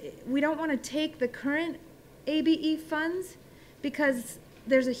 Because we don't want to take the current ABE funds, because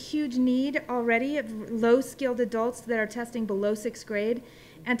there's a huge need already of low-skilled adults that are testing below 6th grade,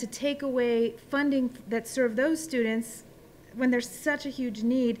 and to take away funding that serve those students when there's such a huge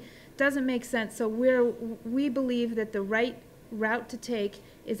need doesn't make sense. So we believe that the right route to take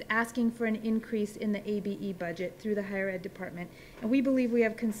is asking for an increase in the ABE budget through the higher ed department, and we believe we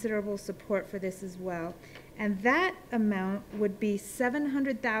have considerable support for this as well. And that amount would be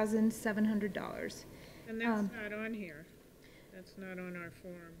 $700,700. And that's not on here. That's not on our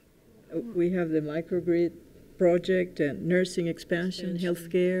form. We have the microgrid project and nursing expansion,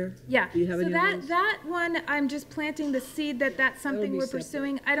 healthcare. Yeah, Do you have so any of those? that one, I'm just planting the seed that that's something be we're separate.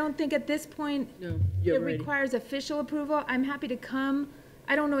 pursuing. I don't think at this point No, it you're ready. requires official approval. I'm happy to come.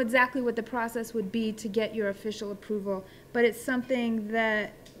 I don't know exactly what the process would be to get your official approval, but it's something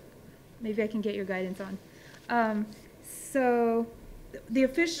that maybe I can get your guidance on. So the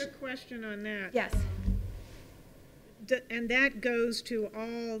official. A question on that. Yes. And that goes to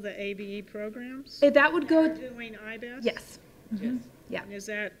all the ABE programs? That would go. Doing iBest? Yes. Mm-hmm. Yeah. And is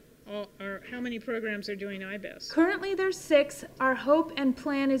that all, or how many programs are doing iBest? Currently, there's 6. Our hope and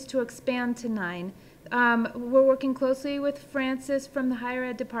plan is to expand to 9. We're working closely with Frances from the higher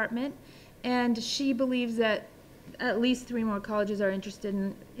ed department, and she believes that at least 3 more colleges are interested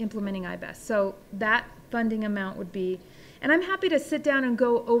in implementing iBest. So that funding amount would be, and I'm happy to sit down and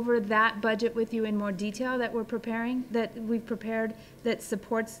go over that budget with you in more detail that we've prepared that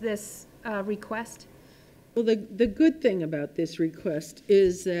supports this request. Well, the good thing about this request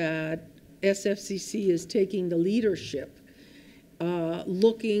is that SFCC is taking the leadership,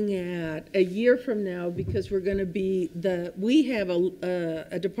 looking at a year from now, because we're going to be we have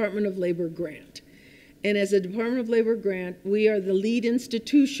a Department of Labor grant. And as a Department of Labor grant, we are the lead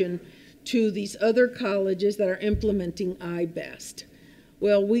institution to these other colleges that are implementing iBest.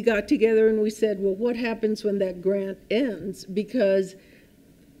 Well, we got together and we said, well, what happens when that grant ends? Because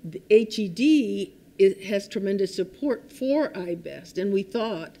the HED has tremendous support for iBest, and we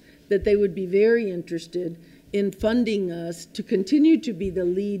thought that they would be very interested in funding us to continue to be the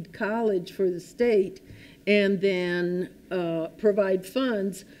lead college for the state, and then provide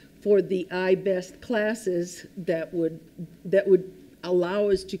funds for the iBest classes that would allow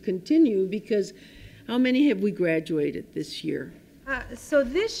us to continue, because how many have we graduated this year? So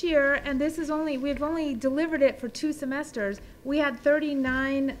this year, and this is we've only delivered it for 2 semesters, we had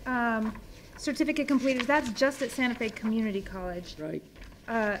 39 certificate completers. That's just at Santa Fe Community College. Right.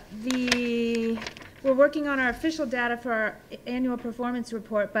 We're working on our official data for our annual performance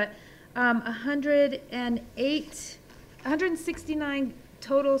report, but 169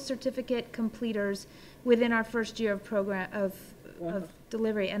 total certificate completers within our first year of program of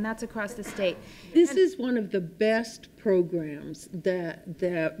delivery, and that's across the state. This is one of the best programs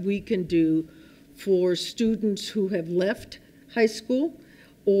that we can do for students who have left high school,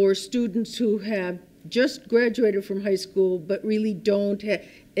 or students who have just graduated from high school but really don't have,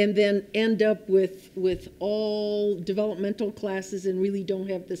 and then end up with all developmental classes and really don't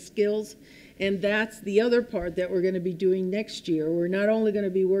have the skills. And that's the other part that we're going to be doing next year. We're not only going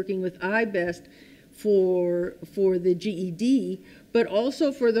to be working with iBest for the GED, but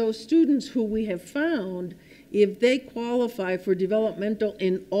also for those students who we have found, if they qualify for developmental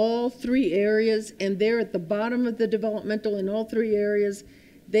in all 3 areas, and they're at the bottom of the developmental in all 3 areas,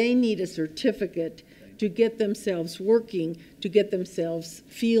 they need a certificate to get themselves working, to get themselves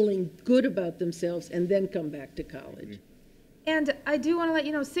feeling good about themselves, and then come back to college. And I do want to let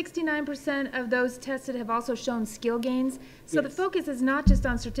you know, 69% of those tested have also shown skill gains. So the focus is not just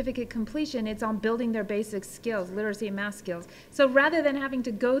on certificate completion, it's on building their basic skills, literacy and math skills. So rather than having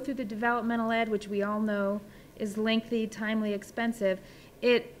to go through the developmental ed, which we all know is lengthy, timely, expensive,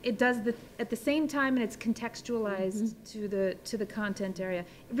 it does at the same time, and it's contextualized to the content area.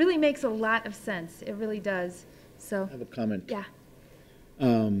 It really makes a lot of sense. It really does. So I have a comment. Yeah.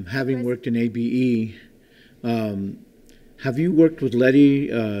 Having worked in ABE, have you worked with Letty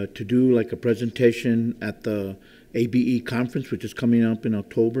to do like a presentation at the ABE conference, which is coming up in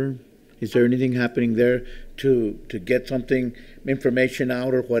October? Is there anything happening there to get something, information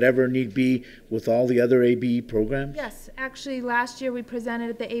out or whatever need be with all the other ABE programs? Yes, actually last year we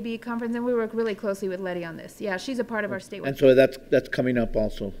presented at the ABE conference, and we work really closely with Letty on this. Yeah, she's a part of our statewide. And so that's coming up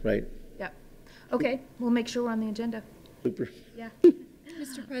also, right? Yeah. Okay, we'll make sure we're on the agenda. Super. Yeah.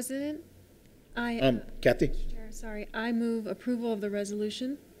 Mr. President, I Kathy? sorry, I move approval of the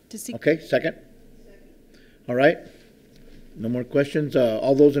resolution to seek. Okay, second. All right. No more questions.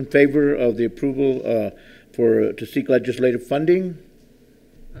 All those in favor of the approval to seek legislative funding?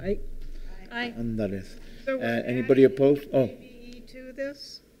 Aye. Aye. Andales. So we're Anybody opposed? Oh, ABE to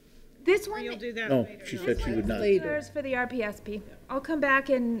this? This Or one, you'll do that no, later? she said she would not. there's for the RPSP. I'll come back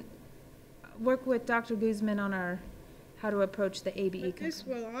and work with Dr. Guzman on how to approach the ABE. But this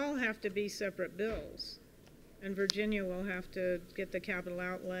will all have to be separate bills. And Virginia will have to get the capital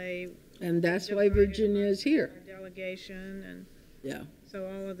outlay. And that's why Virginia is here. Our delegation, and Yeah. so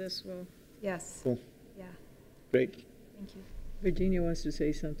all of this will. Yes. Cool. Yeah. Great. Thank you. Virginia wants to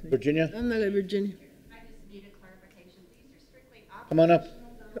say something. Virginia? I'm not a Virginia. I just need a clarification. These are strictly Come on up.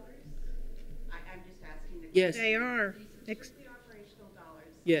 operational dollars. I'm just asking the. Yes. They are. Strictly operational dollars.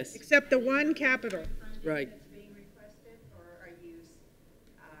 Yes. Except the one capital. Right. That's being requested, or are you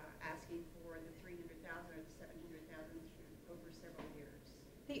asking for the 300,000 or the 700,000 over several years?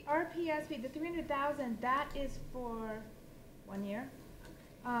 The RPSP, the 300,000, that is for 1 year.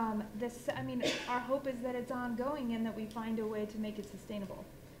 Our hope is that it's ongoing and that we find a way to make it sustainable.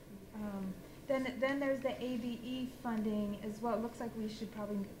 Then there's the ABE funding as well. It looks like we should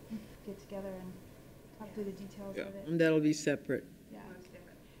probably get together and talk through the details of it. And that'll be separate. Yeah. It's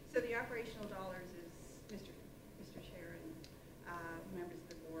different. So the operational dollars is Mr. Chair and members of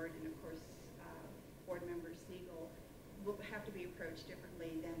the board, and of course, board member Siegel will have to be approached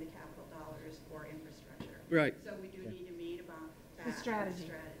differently than the capital dollars for infrastructure. Right. So we do need to meet about that. The strategy.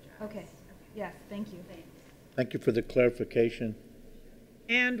 Strategize. Okay. Yes, thank you. Thanks. Thank you for the clarification.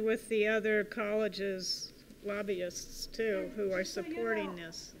 And with the other colleges' lobbyists too, who are supporting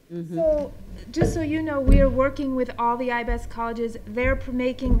this. So, just so you know, we are working with all the IBEST colleges.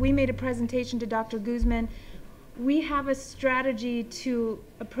 We made a presentation to Dr. Guzman. We have a strategy to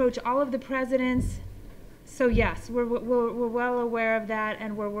approach all of the presidents. So yes, we're well aware of that,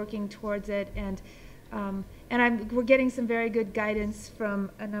 and we're working towards it. And we're getting some very good guidance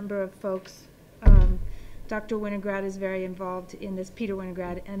from a number of folks. Dr. Winograd is very involved in this, Peter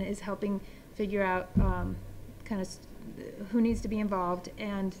Winograd, and is helping figure out kind of who needs to be involved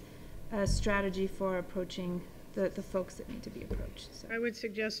and a strategy for approaching the folks that need to be approached. So I would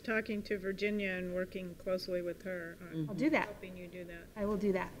suggest talking to Virginia and working closely with her. I'll do that. Helping you do that. I will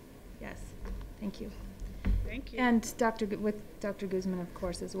do that. Yes. Thank you. Thank you. And with Dr. Guzman, of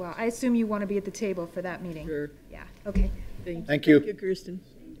course, as well. I assume you want to be at the table for that meeting. Sure. Yeah. Okay. Thank you. Thank you, Kirsten.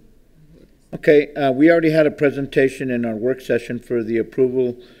 Okay, we already had a presentation in our work session for the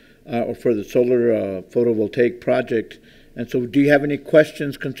approval or for the solar photovoltaic project. And so do you have any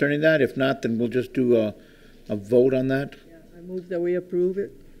questions concerning that? If not, then we'll just do a vote on that. Yeah, I move that we approve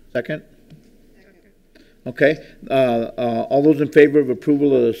it. Second? Okay. All those in favor of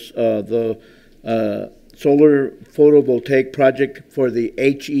approval of the solar photovoltaic project for the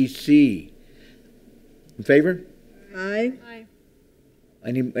HEC? In favor? Aye. Aye.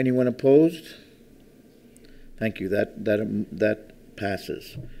 Anyone opposed? Thank you. That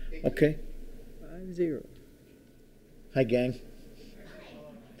passes. Okay. 5-0. Hi, gang.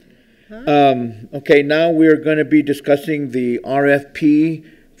 Okay, now we are going to be discussing the RFP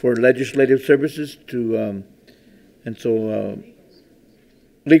for legislative services to, and so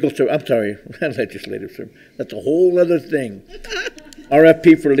legal service. I'm sorry, legislative service. That's a whole other thing.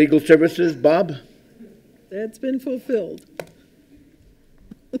 RFP for legal services. Bob. That's been fulfilled.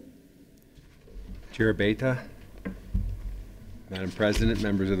 Chair Beta, Madam President,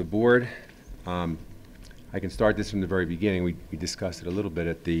 members of the board, I can start this from the very beginning. We discussed it a little bit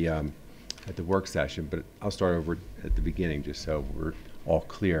at the work session, but I'll start over at the beginning just so we're all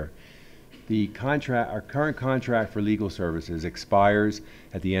clear. Our current contract for legal services expires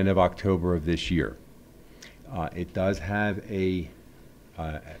at the end of October of this year. It does have an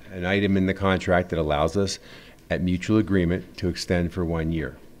item in the contract that allows us, at mutual agreement, to extend for 1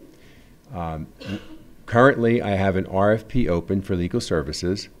 year. Currently, I have an RFP open for legal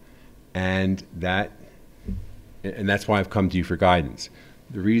services, and that's why I've come to you for guidance.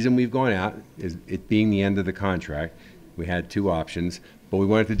 The reason we've gone out is it being the end of the contract. We had two options, but we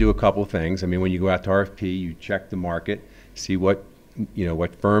wanted to do a couple things. I mean, when you go out to RFP, you check the market, see what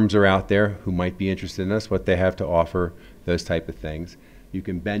firms are out there who might be interested in us, what they have to offer, those type of things. You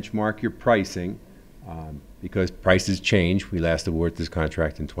can benchmark your pricing because prices change. We last awarded this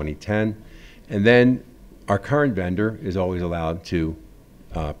contract in 2010. And then our current vendor is always allowed to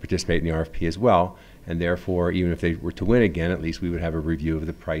participate in the RFP as well. And therefore, even if they were to win again, at least we would have a review of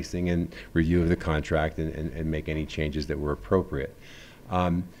the pricing and review of the contract and make any changes that were appropriate.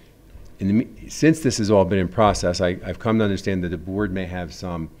 Since this has all been in process, I've come to understand that the board may have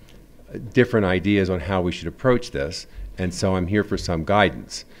some different ideas on how we should approach this. And so I'm here for some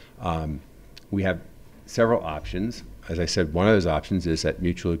guidance. We have several options. As I said, one of those options is at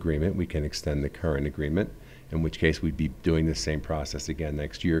mutual agreement. We can extend the current agreement, in which case we'd be doing the same process again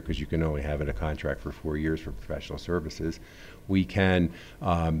next year because you can only have it a contract for 4 years for professional services. We can,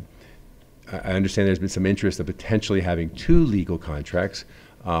 I understand there's been some interest of potentially having 2 legal contracts,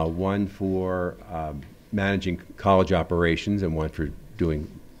 one for managing college operations and one for doing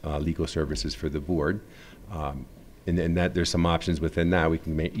legal services for the board. And that there's some options within that. We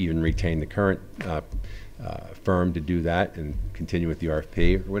can even retain the current firm to do that and continue with the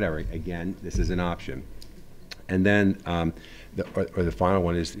RFP or whatever. Again, this is an option. And then the final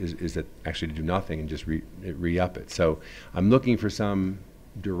one is that actually to do nothing and just re-up it. So I'm looking for some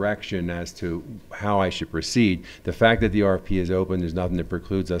direction as to how I should proceed. The fact that the RFP is open, there's nothing that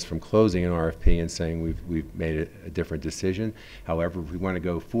precludes us from closing an RFP and saying we've made a different decision. However, if we want to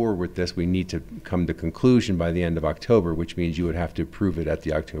go forward with this, we need to come to conclusion by the end of October, which means you would have to approve it at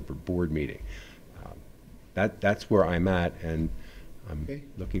the October board meeting. That's where I'm at, and I'm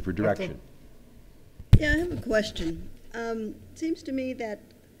looking for direction. Yeah, I have a question. Seems to me that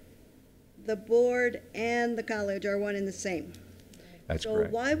the board and the college are one and the same. That's so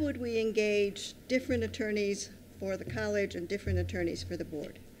correct. Why would we engage different attorneys for the college and different attorneys for the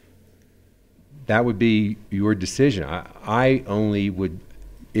board? That would be your decision. I only would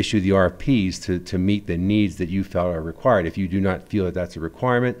issue the RFPs to meet the needs that you felt are required. If you do not feel that that's a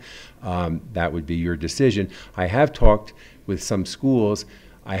requirement, that would be your decision. I have talked with some schools.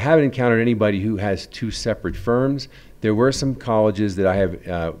 I haven't encountered anybody who has 2 separate firms. There were some colleges that I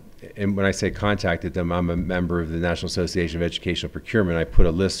have, and when I say contacted them, I'm a member of the National Association of Educational Procurement. I put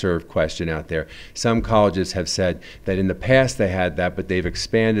a listserv question out there. Some colleges have said that in the past they had that, but they've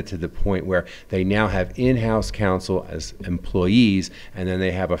expanded to the point where they now have in-house counsel as employees, and then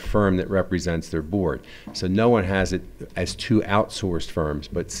they have a firm that represents their board. So no one has it as 2 outsourced firms,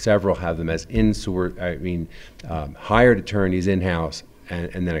 but several have them as hired attorneys in-house,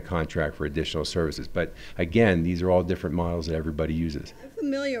 and then a contract for additional services. But again, these are all different models that everybody uses. I'm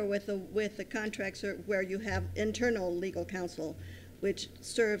familiar with the contracts where you have internal legal counsel, which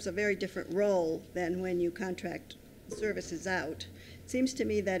serves a very different role than when you contract services out. It seems to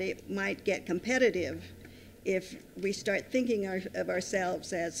me that it might get competitive if we start thinking of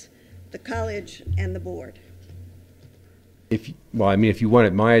ourselves as the college and the board. If you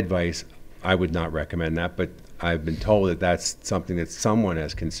wanted my advice, I would not recommend that, but I've been told that that's something that someone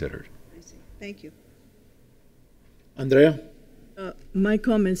has considered. I see. Thank you. Andrea? My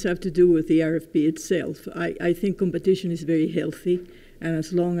comments have to do with the RFP itself. I think competition is very healthy, and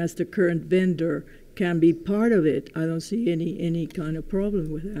as long as the current vendor can be part of it, I don't see any kind of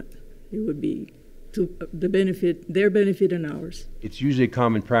problem with that. It would be to the benefit, their benefit and ours. It's usually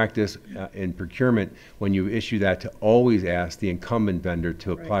common practice in procurement when you issue that to always ask the incumbent vendor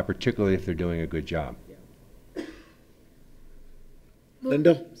to apply, Right. particularly if they're doing a good job. Well,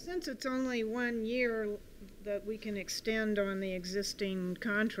 Linda? since it's only 1 year that we can extend on the existing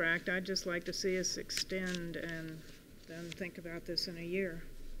contract, I'd just like to see us extend and then think about this in a year.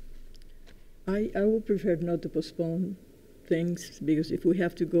 I would prefer not to postpone things, because if we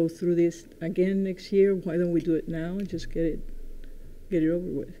have to go through this again next year, why don't we do it now and just get it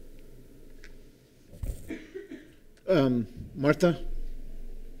over with? Martha?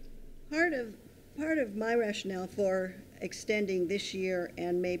 Part of my rationale for extending this year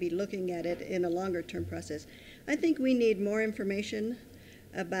and maybe looking at it in a longer-term process, I think we need more information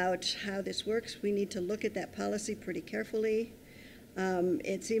about how this works. We need to look at that policy pretty carefully.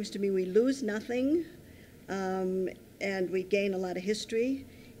 It seems to me we lose nothing, and we gain a lot of history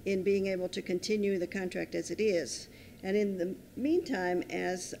in being able to continue the contract as it is. And in the meantime,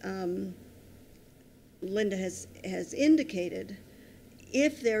 as Linda has indicated,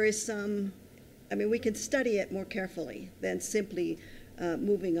 if there is some, I mean, we can study it more carefully than simply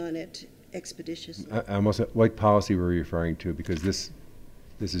moving on it expeditiously. What policy were you referring to? Because this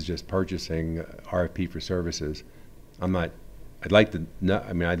is just purchasing RFP for services. I'd like to know,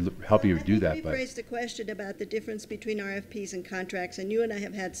 I mean, I'd help you do that, We've but. raised a question about the difference between RFPs and contracts, and you and I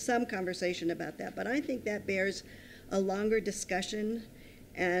have had some conversation about that, but I think that bears a longer discussion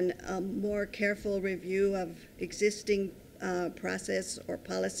and a more careful review of existing process or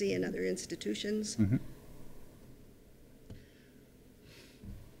policy in other institutions. Mm-hmm.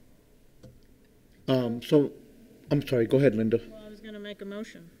 So, I'm sorry, go ahead, Linda. Well, I was going to make a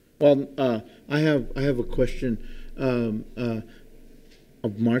motion. Well, I have a question of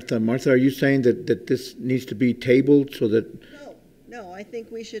Martha. Martha, are you saying that this needs to be tabled so that? No, I think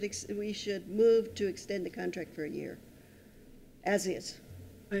we should move to extend the contract for a year, as is.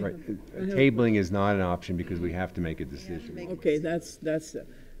 Right. Tabling is not an option because we have to make a decision. Okay, that's that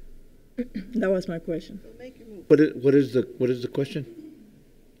was my question. What is the question?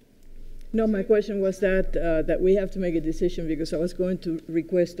 No, my question was that we have to make a decision, because I was going to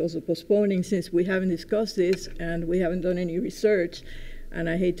request also postponing, since we haven't discussed this and we haven't done any research, and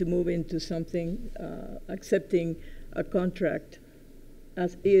I hate to move into something accepting a contract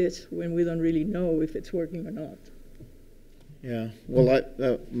as is when we don't really know if it's working or not. Yeah. Well,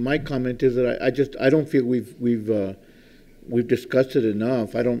 my comment is that I don't feel we've discussed it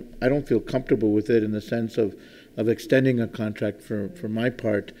enough. I don't feel comfortable with it in the sense of extending a contract for my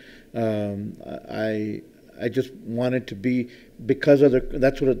part. I just want it to be, because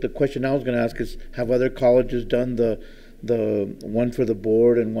that's what the question I was going to ask is, have other colleges done the one for the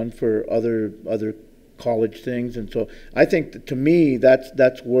board and one for other college things? And so I think that, to me,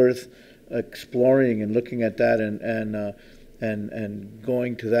 that's worth exploring and looking at that and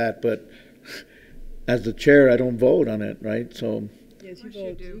going to that. But as the chair, I don't vote on it, right? So. Yes,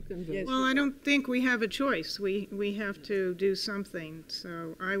 you can vote. Well, I don't think we have a choice. We have to do something.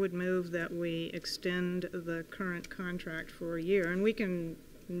 So I would move that we extend the current contract for a year, and we can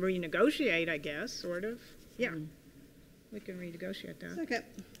renegotiate, I guess, sort of. Yeah, we can renegotiate that.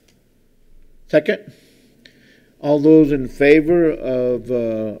 Second. All those in favor of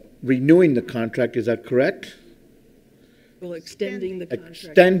renewing the contract, is that correct? Well, extending the contract.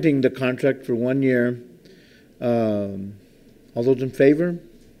 Extending the contract for 1 year. All those in favor?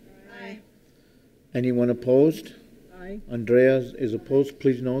 Aye. Anyone opposed? Aye. Andrea is opposed.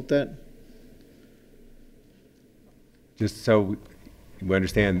 Please note that. Just so we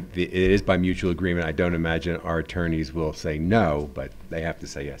understand, it is by mutual agreement. I don't imagine our attorneys will say no, but they have to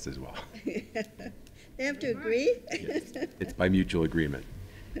say yes as well. They have to agree? Yes. It's by mutual agreement.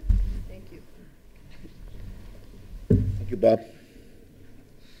 Thank you. Thank you, Bob.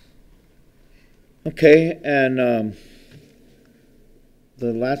 Okay, and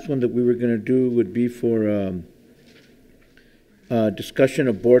the last one that we were going to do would be for discussion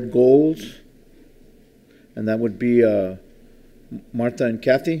of board goals, and that would be Martha and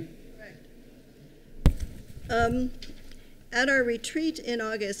Kathy. At our retreat in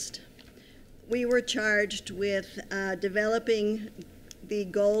August, we were charged with developing the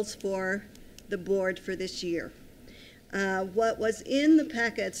goals for the board for this year. What was in the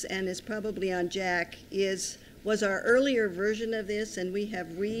packets and is probably on Jack was our earlier version of this, and we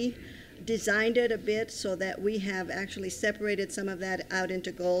have designed it a bit so that we have actually separated some of that out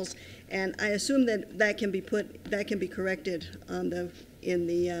into goals, and I assume that can be corrected on in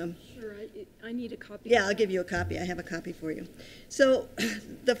the. Sure, I need a copy. Yeah, I'll give you a copy. I have a copy for you. So,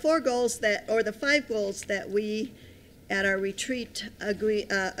 the 5 goals that we at our retreat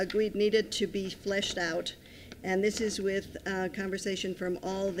agreed needed to be fleshed out, and this is with conversation from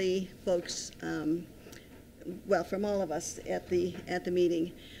all the folks. From all of us at the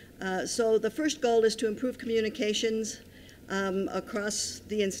meeting. So the first goal is to improve communications across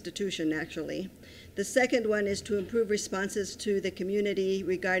the institution, actually. The second one is to improve responses to the community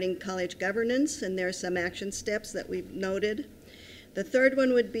regarding college governance, and there are some action steps that we've noted. The third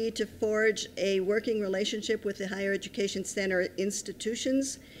one would be to forge a working relationship with the higher education center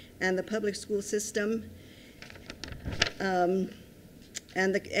institutions and the public school system,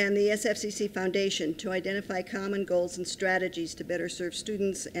 and the SFCC Foundation to identify common goals and strategies to better serve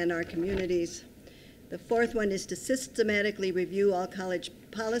students and our communities. The fourth one is to systematically review all college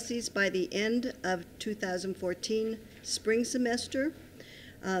policies by the end of 2014 spring semester.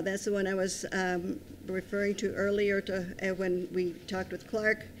 That's the one I was referring to earlier when we talked with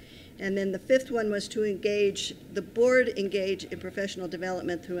Clark. And then the fifth one was to the board engage in professional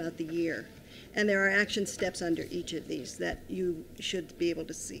development throughout the year. And there are action steps under each of these that you should be able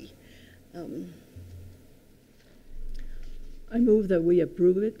to see. I move that we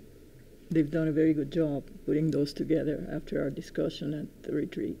approve it. They've done a very good job putting those together after our discussion at the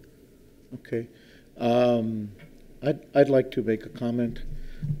retreat. Okay. I'd like to make a comment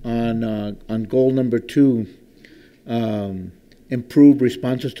on goal number 2, improve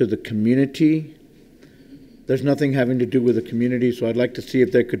responses to the community. There's nothing having to do with the community, so I'd like to see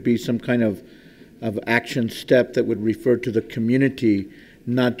if there could be some kind of action step that would refer to the community,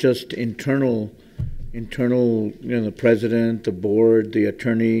 not just internal, the president, the board, the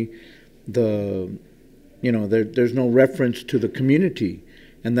attorney, there's no reference to the community,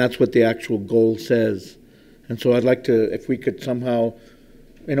 and that's what the actual goal says. And so I'd like to, if we could somehow,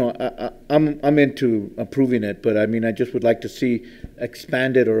 I'm into approving it, but I mean, I just would like to see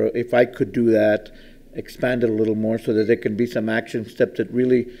expanded, or if I could do that, expand it a little more so that there can be some action steps that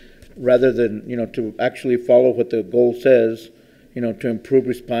really, rather than, to actually follow what the goal says, to improve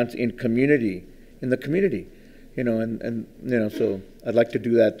response in the community, so I'd like to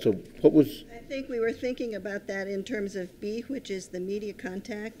do that. So what was? I think we were thinking about that in terms of B, which is the media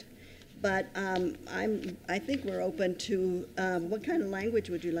contact, but I think we're open to, what kind of language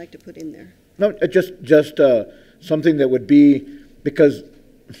would you like to put in there? No, just something that would be, because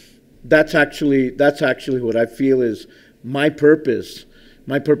that's actually what I feel is my purpose.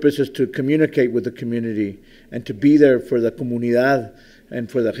 My purpose is to communicate with the community and to be there for the comunidad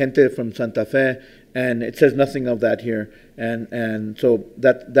and for the gente from Santa Fe, and it says nothing of that here. And so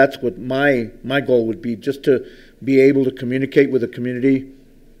that's what my goal would be, just to be able to communicate with the community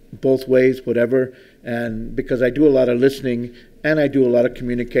both ways, whatever. And because I do a lot of listening and I do a lot of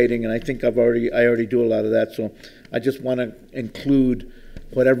communicating, and I think I already do a lot of that. So I just want to include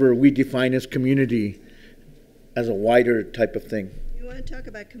whatever we define as community as a wider type of thing. You want to talk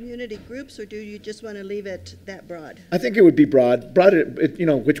about community groups, or do you just want to leave it that broad? I think it would be broad,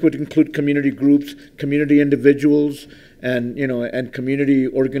 which would include community groups, community individuals, and and community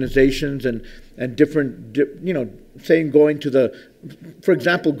organizations, and different, saying going to the, for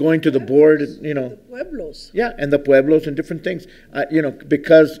example, going to the board, The pueblos. Yeah, and the pueblos and different things,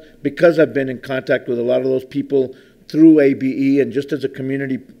 because I've been in contact with a lot of those people through ABE and just as a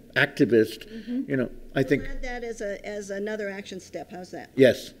community activist, I think. We'll add that as another action step. How's that?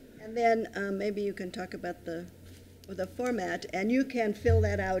 Yes. And then maybe you can talk about the format, and you can fill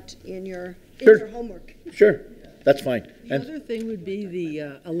that out in your homework. Sure, that's fine. The other thing would be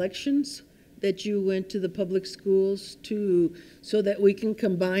the elections that you went to the public schools so that we can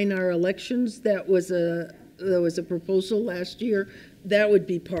combine our elections. There was a proposal last year. That would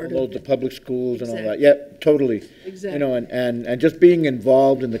be part of the public schools. Exactly. And all that. Yeah, totally. Exactly. And just being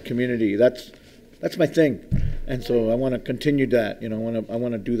involved in the community. That's my thing. And so I want to continue that. I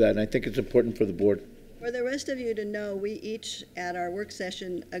want to do that, and I think it's important for the board. For the rest of you to know, we each at our work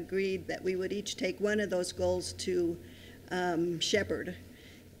session agreed that we would each take one of those goals to shepherd,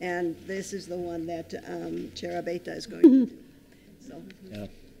 and this is the one that Chair Abeta is going to do. So. Yeah.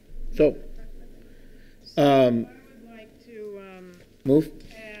 So. I would like to move.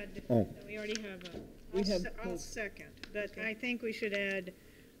 add. Oh. We already have I'll second, but I think we should add.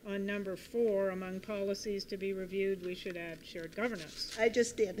 On number 4, among policies to be reviewed, we should add shared governance. I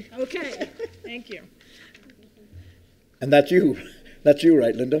just did. Okay, thank you. And that's you. That's you,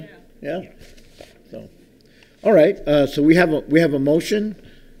 right, Linda? Yeah. So, all right. So we have a motion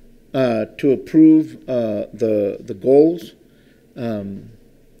to approve the goals.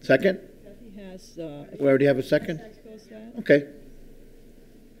 Second? He has, We already have a second? Okay.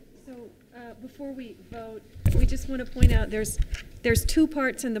 So before we vote, we just want to point out there's two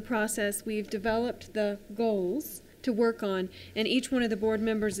parts in the process. We've developed the goals to work on, and each one of the board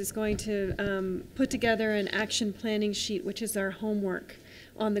members is going to put together an action planning sheet, which is our homework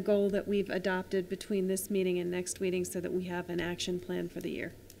on the goal that we've adopted between this meeting and next meeting, so that we have an action plan for the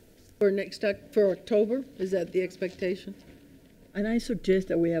year. For October, is that the expectation? And I suggest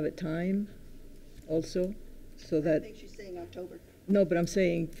that we have a time also, so I that, think she's saying October. no, but I'm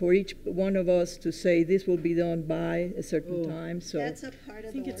saying for each one of us to say this will be done by a certain time, so. That's a part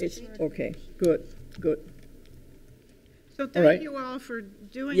of the It's, worksheet. okay, good, good. So All right. thank you all for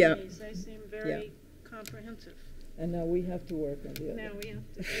doing Yeah. these. They seem very comprehensive. And now we have to work on the Now other. we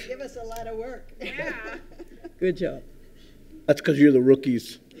have to. They give us a lot of work. Yeah. Good job. That's because you're the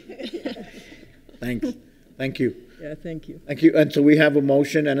rookies. Thanks. Thank you. Yeah, thank you. Thank you. And so we have a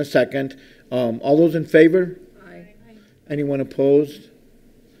motion and a second. All those in favor? Aye. Anyone opposed?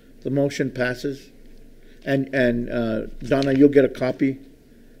 The motion passes. And Donna, you'll get a copy,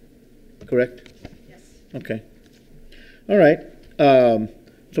 correct? Yes. Okay. All right.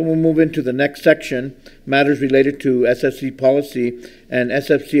 So we'll move into the next section, matters related to SFC policy and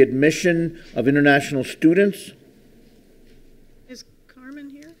SFC admission of international students. Is Carmen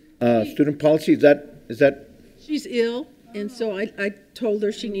here? Student policy, is that? She's ill, and so I told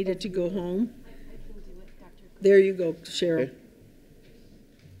her she needed to go home. There you go, Cheryl. Okay.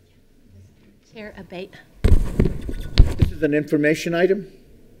 Chair Abate. This is an information item?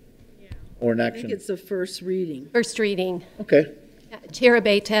 Or an I action? think it's the first reading. First reading. Okay. Chair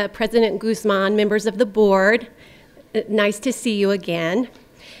Abate, President Guzman, members of the board, nice to see you again.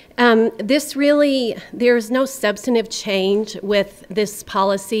 There's no substantive change with this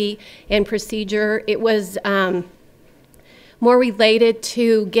policy and procedure. It was more related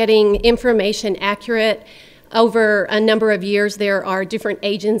to getting information accurate. Over a number of years, there are different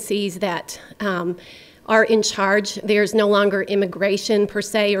agencies that are in charge. There's no longer immigration per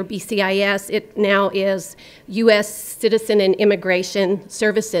se or BCIS. It now is U.S. Citizen and Immigration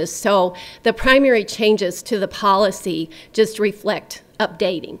Services. So the primary changes to the policy just reflect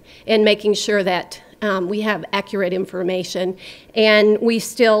updating and making sure that we have accurate information. And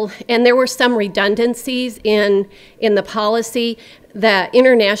there were some redundancies in the policy. The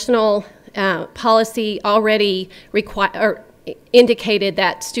international policy already indicated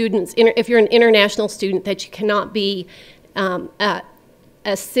that students, if you're an international student, that you cannot be a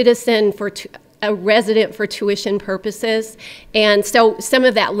citizen a resident for tuition purposes. And so some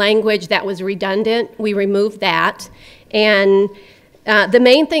of that language that was redundant, we removed that. And the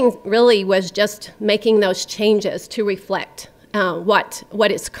main thing really was just making those changes to reflect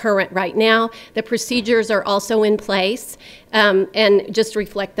what is current right now. The procedures are also in place and just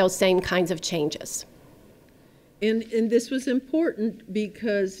reflect those same kinds of changes. And this was important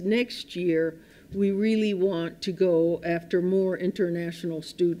because next year we really want to go after more international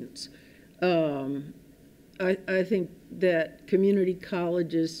students. I think that community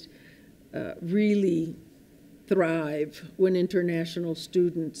colleges really thrive when international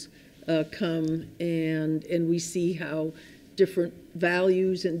students come and we see how different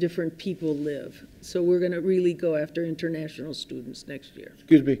values and different people live. So we're going to really go after international students next year.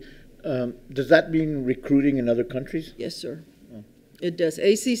 Excuse me. Does that mean recruiting in other countries? Yes, sir. It does.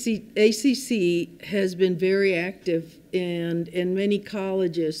 ACC has been very active, and many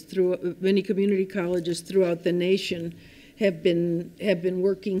colleges, many community colleges throughout the nation, have been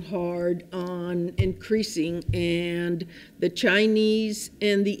working hard on increasing. And the Chinese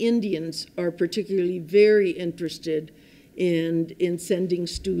and the Indians are particularly very interested in sending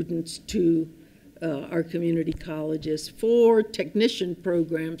students to our community colleges for technician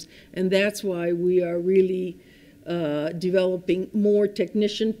programs, and that's why we are really developing more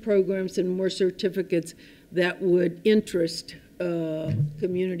technician programs and more certificates that would interest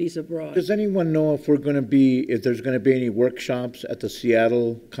communities abroad. Does anyone know if there's going to be any workshops at the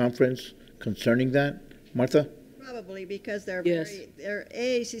Seattle conference concerning that? Martha? Probably, because their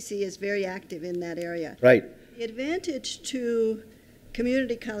AACC is very active in that area. Right. The advantage to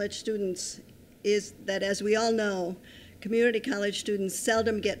community college students is that, as we all know, community college students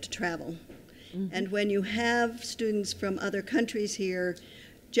seldom get to travel. Mm-hmm. And when you have students from other countries here,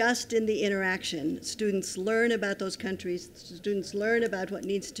 just in the interaction, students learn about those countries, students learn about what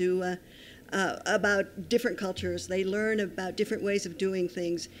needs to, about different cultures, they learn about different ways of doing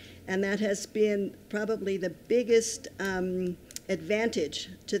things, and that has been probably the biggest advantage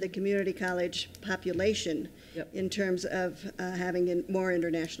to the community college population, in terms of having more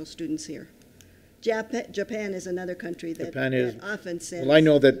international students here. Japan is another country that, that often sends. Well, I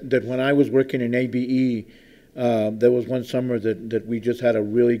know that when I was working in ABE, there was one summer that we just had a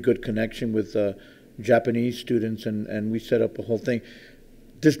really good connection with Japanese students, and we set up a whole thing.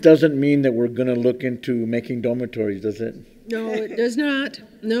 This doesn't mean that we're going to look into making dormitories, does it? No, it does not.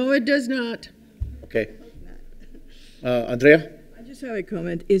 No, it does not. Okay. Andrea? I just have a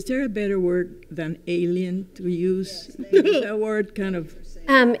comment. Is there a better word than alien to use? Because that word kind of,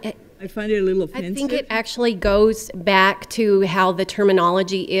 I find it a little offensive. I think it actually goes back to how the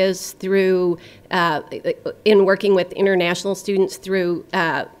terminology is through, in working with international students through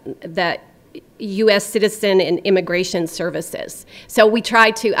the U.S. Citizen and Immigration Services. So we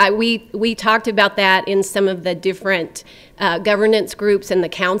tried to, we talked about that in some of the different governance groups and the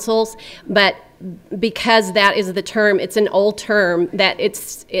councils, but because that is the term, it's an old term that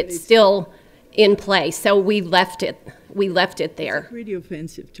it's still in place. So we left it there. It's a pretty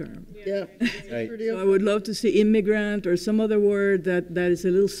offensive term. Yeah. Right. So I would love to see immigrant or some other word that is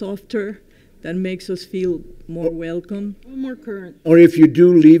a little softer, that makes us feel more welcome. More current. Or if you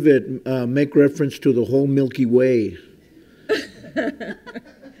do leave it, make reference to the whole Milky Way.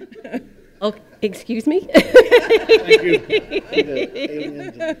 Oh, excuse me? Thank you.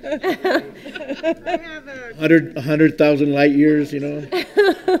 100,000 light years, you know.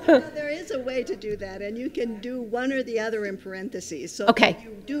 There is a way to do that, and you can do one or the other in parentheses. So Okay. if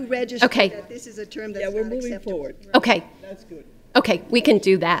you do register Okay. that this is a term that's we're not moving acceptable. forward. Okay. That's good. Okay, we can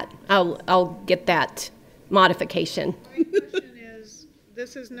do that. I'll get that modification. My question is,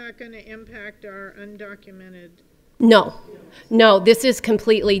 this is not going to impact our undocumented. No, this is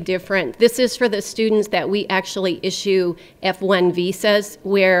completely different. This is for the students that we actually issue F1 visas,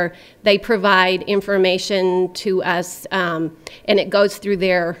 where they provide information to us, and it goes through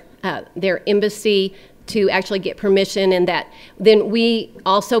their embassy to actually get permission, and that then we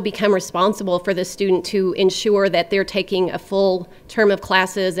also become responsible for the student to ensure that they're taking a full term of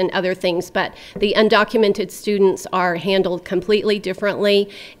classes and other things. But the undocumented students are handled completely differently,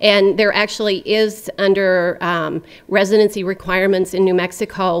 and there actually is, under residency requirements in New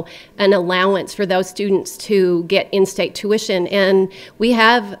Mexico, an allowance for those students to get in-state tuition, and we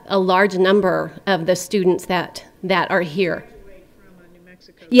have a large number of the students that are here.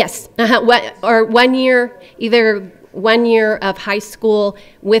 Yes, or 1 year, either 1 year of high school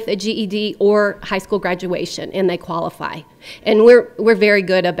with a GED or high school graduation, and they qualify. And we're very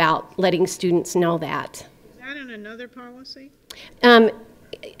good about letting students know that. Is that in another policy?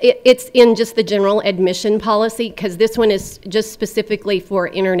 It's in just the general admission policy, because this one is just specifically for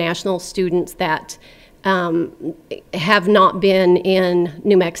international students that have not been in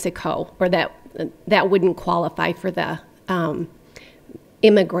New Mexico, or that wouldn't qualify for the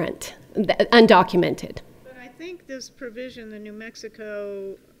immigrant, undocumented. But I think this provision, the New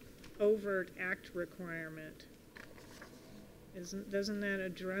Mexico overt act requirement, doesn't that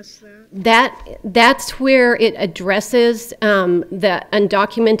address that? That's where it addresses the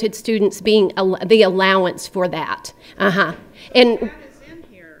undocumented students being the allowance for that. And That is in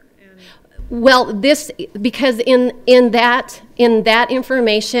here. well, because in that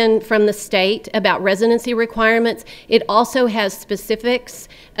information from the state about residency requirements, it also has specifics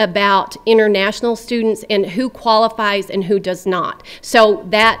about international students and who qualifies and who does not. So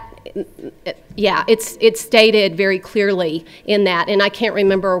that, yeah, it's stated very clearly in that, and I can't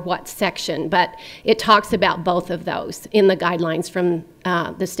remember what section, but it talks about both of those in the guidelines from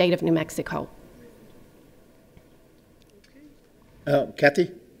the state of New Mexico.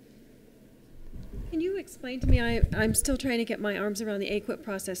 Kathy? Can you explain to me, I'm still trying to get my arms around the AQUIP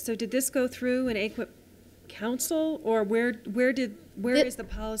process. So did this go through an AQUIP council, or where is the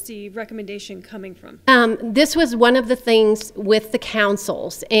policy recommendation coming from? This was one of the things with the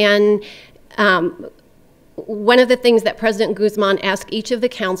councils, and one of the things that President Guzman asked each of the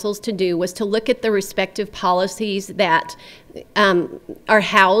councils to do was to look at the respective policies that are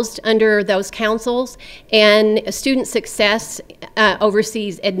housed under those councils, and student success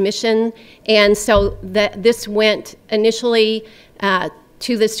oversees admission, and so this went initially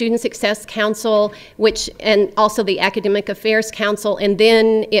to the Student Success Council, and also the Academic Affairs Council, and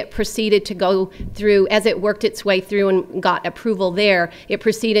then it proceeded to go through, as it worked its way through and got approval there, it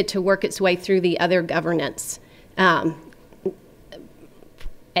proceeded to work its way through the other governance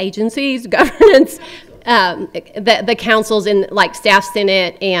agencies, governance, the councils in like Staff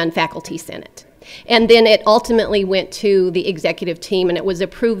Senate and Faculty Senate. And then it ultimately went to the executive team, and it was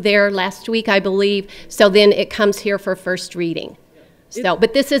approved there last week, I believe, so then it comes here for first reading. So,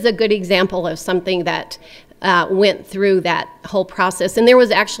 but this is a good example of something that went through that whole process. And there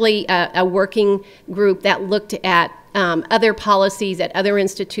was actually a working group that looked at other policies at other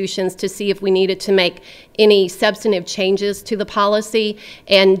institutions to see if we needed to make any substantive changes to the policy,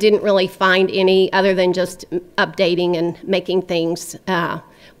 and didn't really find any other than just updating and making things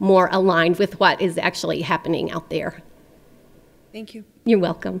more aligned with what is actually happening out there. Thank you. You're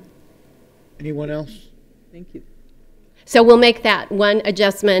welcome. Anyone else? Thank you. So we'll make that one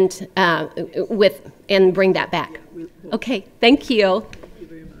adjustment and bring that back. Okay, thank you. Thank you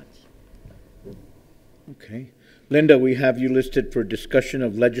very much. Okay. Linda, we have you listed for discussion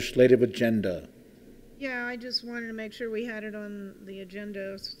of legislative agenda. Yeah, I just wanted to make sure we had it on the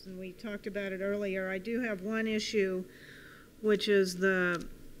agenda, and we talked about it earlier. I do have one issue, which is the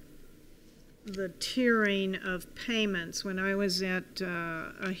tiering of payments. When I was at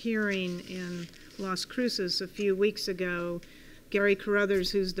a hearing in Las Cruces a few weeks ago, Gary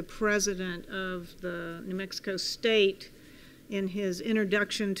Carruthers, who's the president of the New Mexico State, in his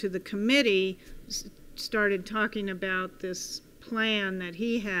introduction to the committee, started talking about this plan that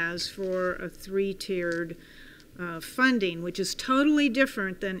he has for a three-tiered funding, which is totally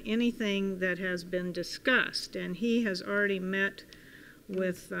different than anything that has been discussed. And he has already met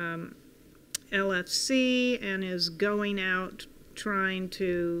with LFC and is going out trying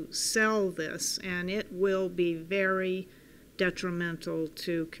to sell this, and it will be very detrimental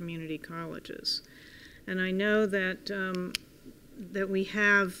to community colleges. And I know that that we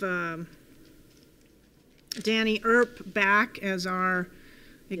have Danny Earp back as our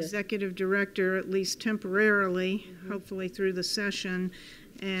executive director, at least temporarily, hopefully through the session,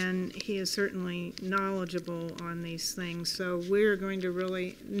 and he is certainly knowledgeable on these things. So we're going to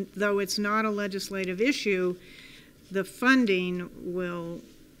really, though it's not a legislative issue, the funding will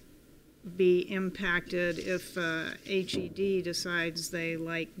be impacted if HED decides they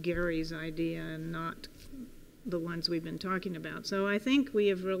like Gary's idea and not the ones we've been talking about. So I think we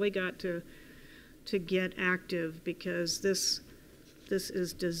have really got to get active, because this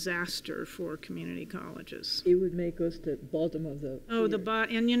is disaster for community colleges. It would make us the bottom of the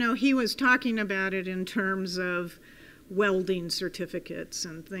and you know, he was talking about it in terms of welding certificates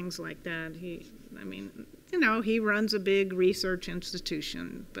and things like that. I mean, you know, he runs a big research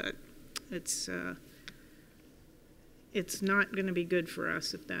institution, but it's not going to be good for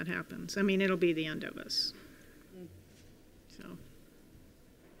us if that happens. I mean, it'll be the end of us.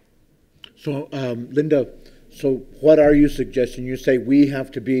 So, Linda, so what are you suggesting? You say we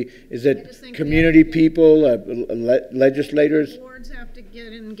have to be, is it community people, legislators? Boards have to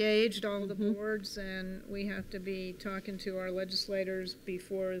get engaged, all the boards, and we have to be talking to our legislators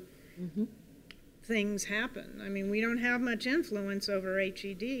before things happen. I mean, we don't have much influence over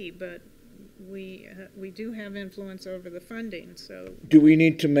HED, but we do have influence over the funding. So, do we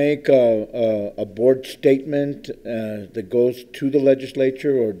need to make a board statement that goes to the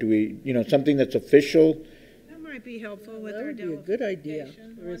legislature, or do we, you know, something that's official? That might be helpful with that our would be a good idea.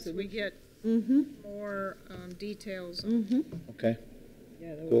 once we get more details. Okay.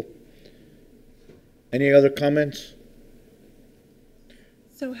 Yeah, cool. Any other comments?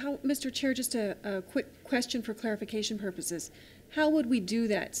 So how, Mr. Chair, just a quick question for clarification purposes. How would we do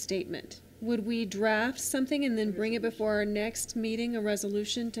that statement? Would we draft something and then bring it before our next meeting, a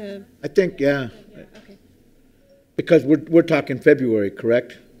resolution to? I think, yeah. Okay. Because we're talking February,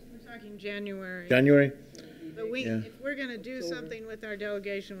 correct? We're talking January. January? But if we're going to do something with our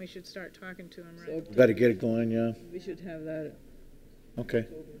delegation, we should start talking to them right away. Got to get it going, yeah. We should have that. Okay.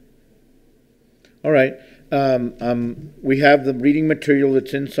 All right. We have the reading material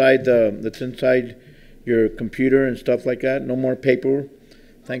that's inside your computer and stuff like that. No more paper.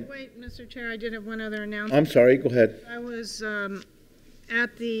 Wait, Mr. Chair, I did have one other announcement. I'm sorry. Go ahead. I was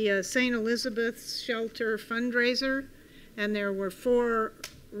at the St. Elizabeth's Shelter fundraiser, and there were 4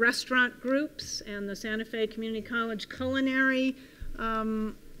 restaurant groups, and the Santa Fe Community College culinary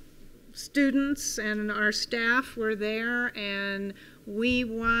students and our staff were there, and we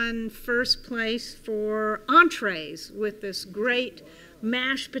won first place for entrees with this great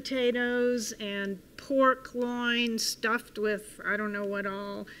mashed potatoes and pork loin stuffed with I don't know what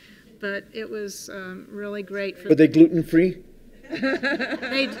all, but it was really great. Were they gluten-free?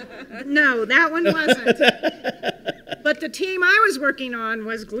 No, that one wasn't. But the team I was working on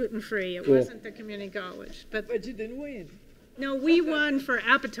was gluten-free. It wasn't the community college. But you didn't win. No, we won for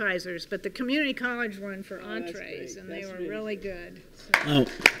appetizers, but the community college won for entrees, and they were really good. So. Oh,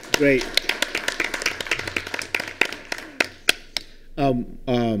 great.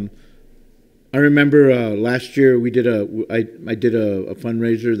 I remember last year I did a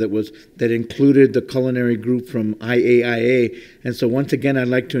fundraiser that included the culinary group from IAIA, and so once again I'd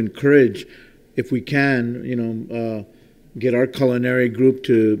like to encourage, if we can, get our culinary group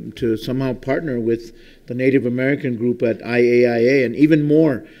to somehow partner with the Native American group at IAIA, and even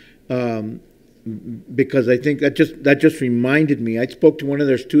more, because I think that just reminded me. I spoke to one of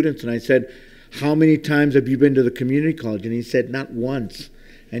their students and I said, "How many times have you been to the community college?" And he said, "Not once."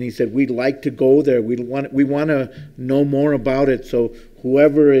 And he said, "We'd like to go there. We want to know more about it." So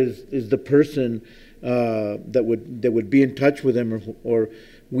whoever is the person that would be in touch with them, or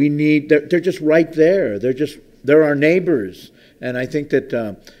we need, they're just right there. They're our neighbors, and I think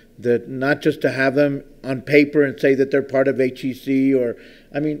that not just to have them on paper and say that they're part of HEC, or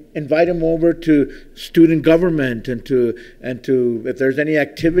invite them over to student government and to if there's any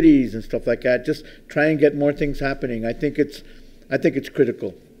activities and stuff like that, just try and get more things happening. I think it's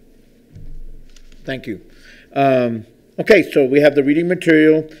critical. Thank you. Okay, so we have the reading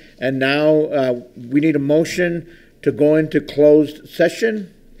material, and now we need a motion to go into closed session.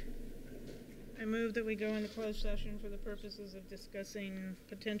 I move that we go into closed session for the purposes of discussing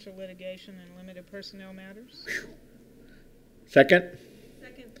potential litigation and limited personnel matters. Second?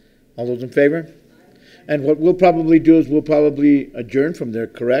 Second. All those in favor? And what we'll probably do is we'll probably adjourn from there,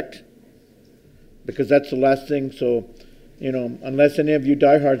 correct? Because that's the last thing, so, unless any of you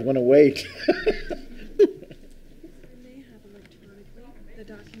diehards want to wait.